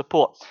appreciate your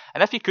support.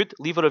 And if you could,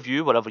 leave a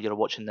review wherever you're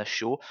watching this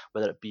show,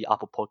 whether it be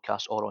Apple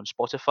Podcasts or on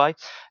Spotify.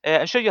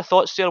 And share your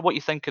thoughts there, what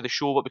you think of the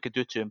show, what we could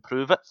do to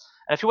improve it.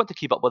 And if you want to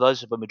keep up with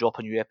us when we drop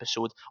a new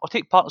episode, or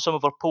take part in some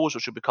of our polls,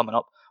 which will be coming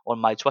up on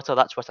my Twitter,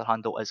 that Twitter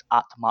handle is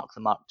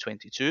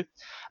 @MarkTheMark22.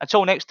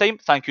 Until next time,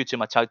 thank you to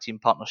my tag team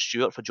partner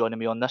Stuart for joining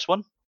me on this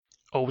one.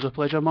 Always a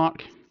pleasure,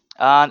 Mark.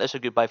 And it's a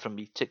goodbye from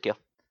me. Take care.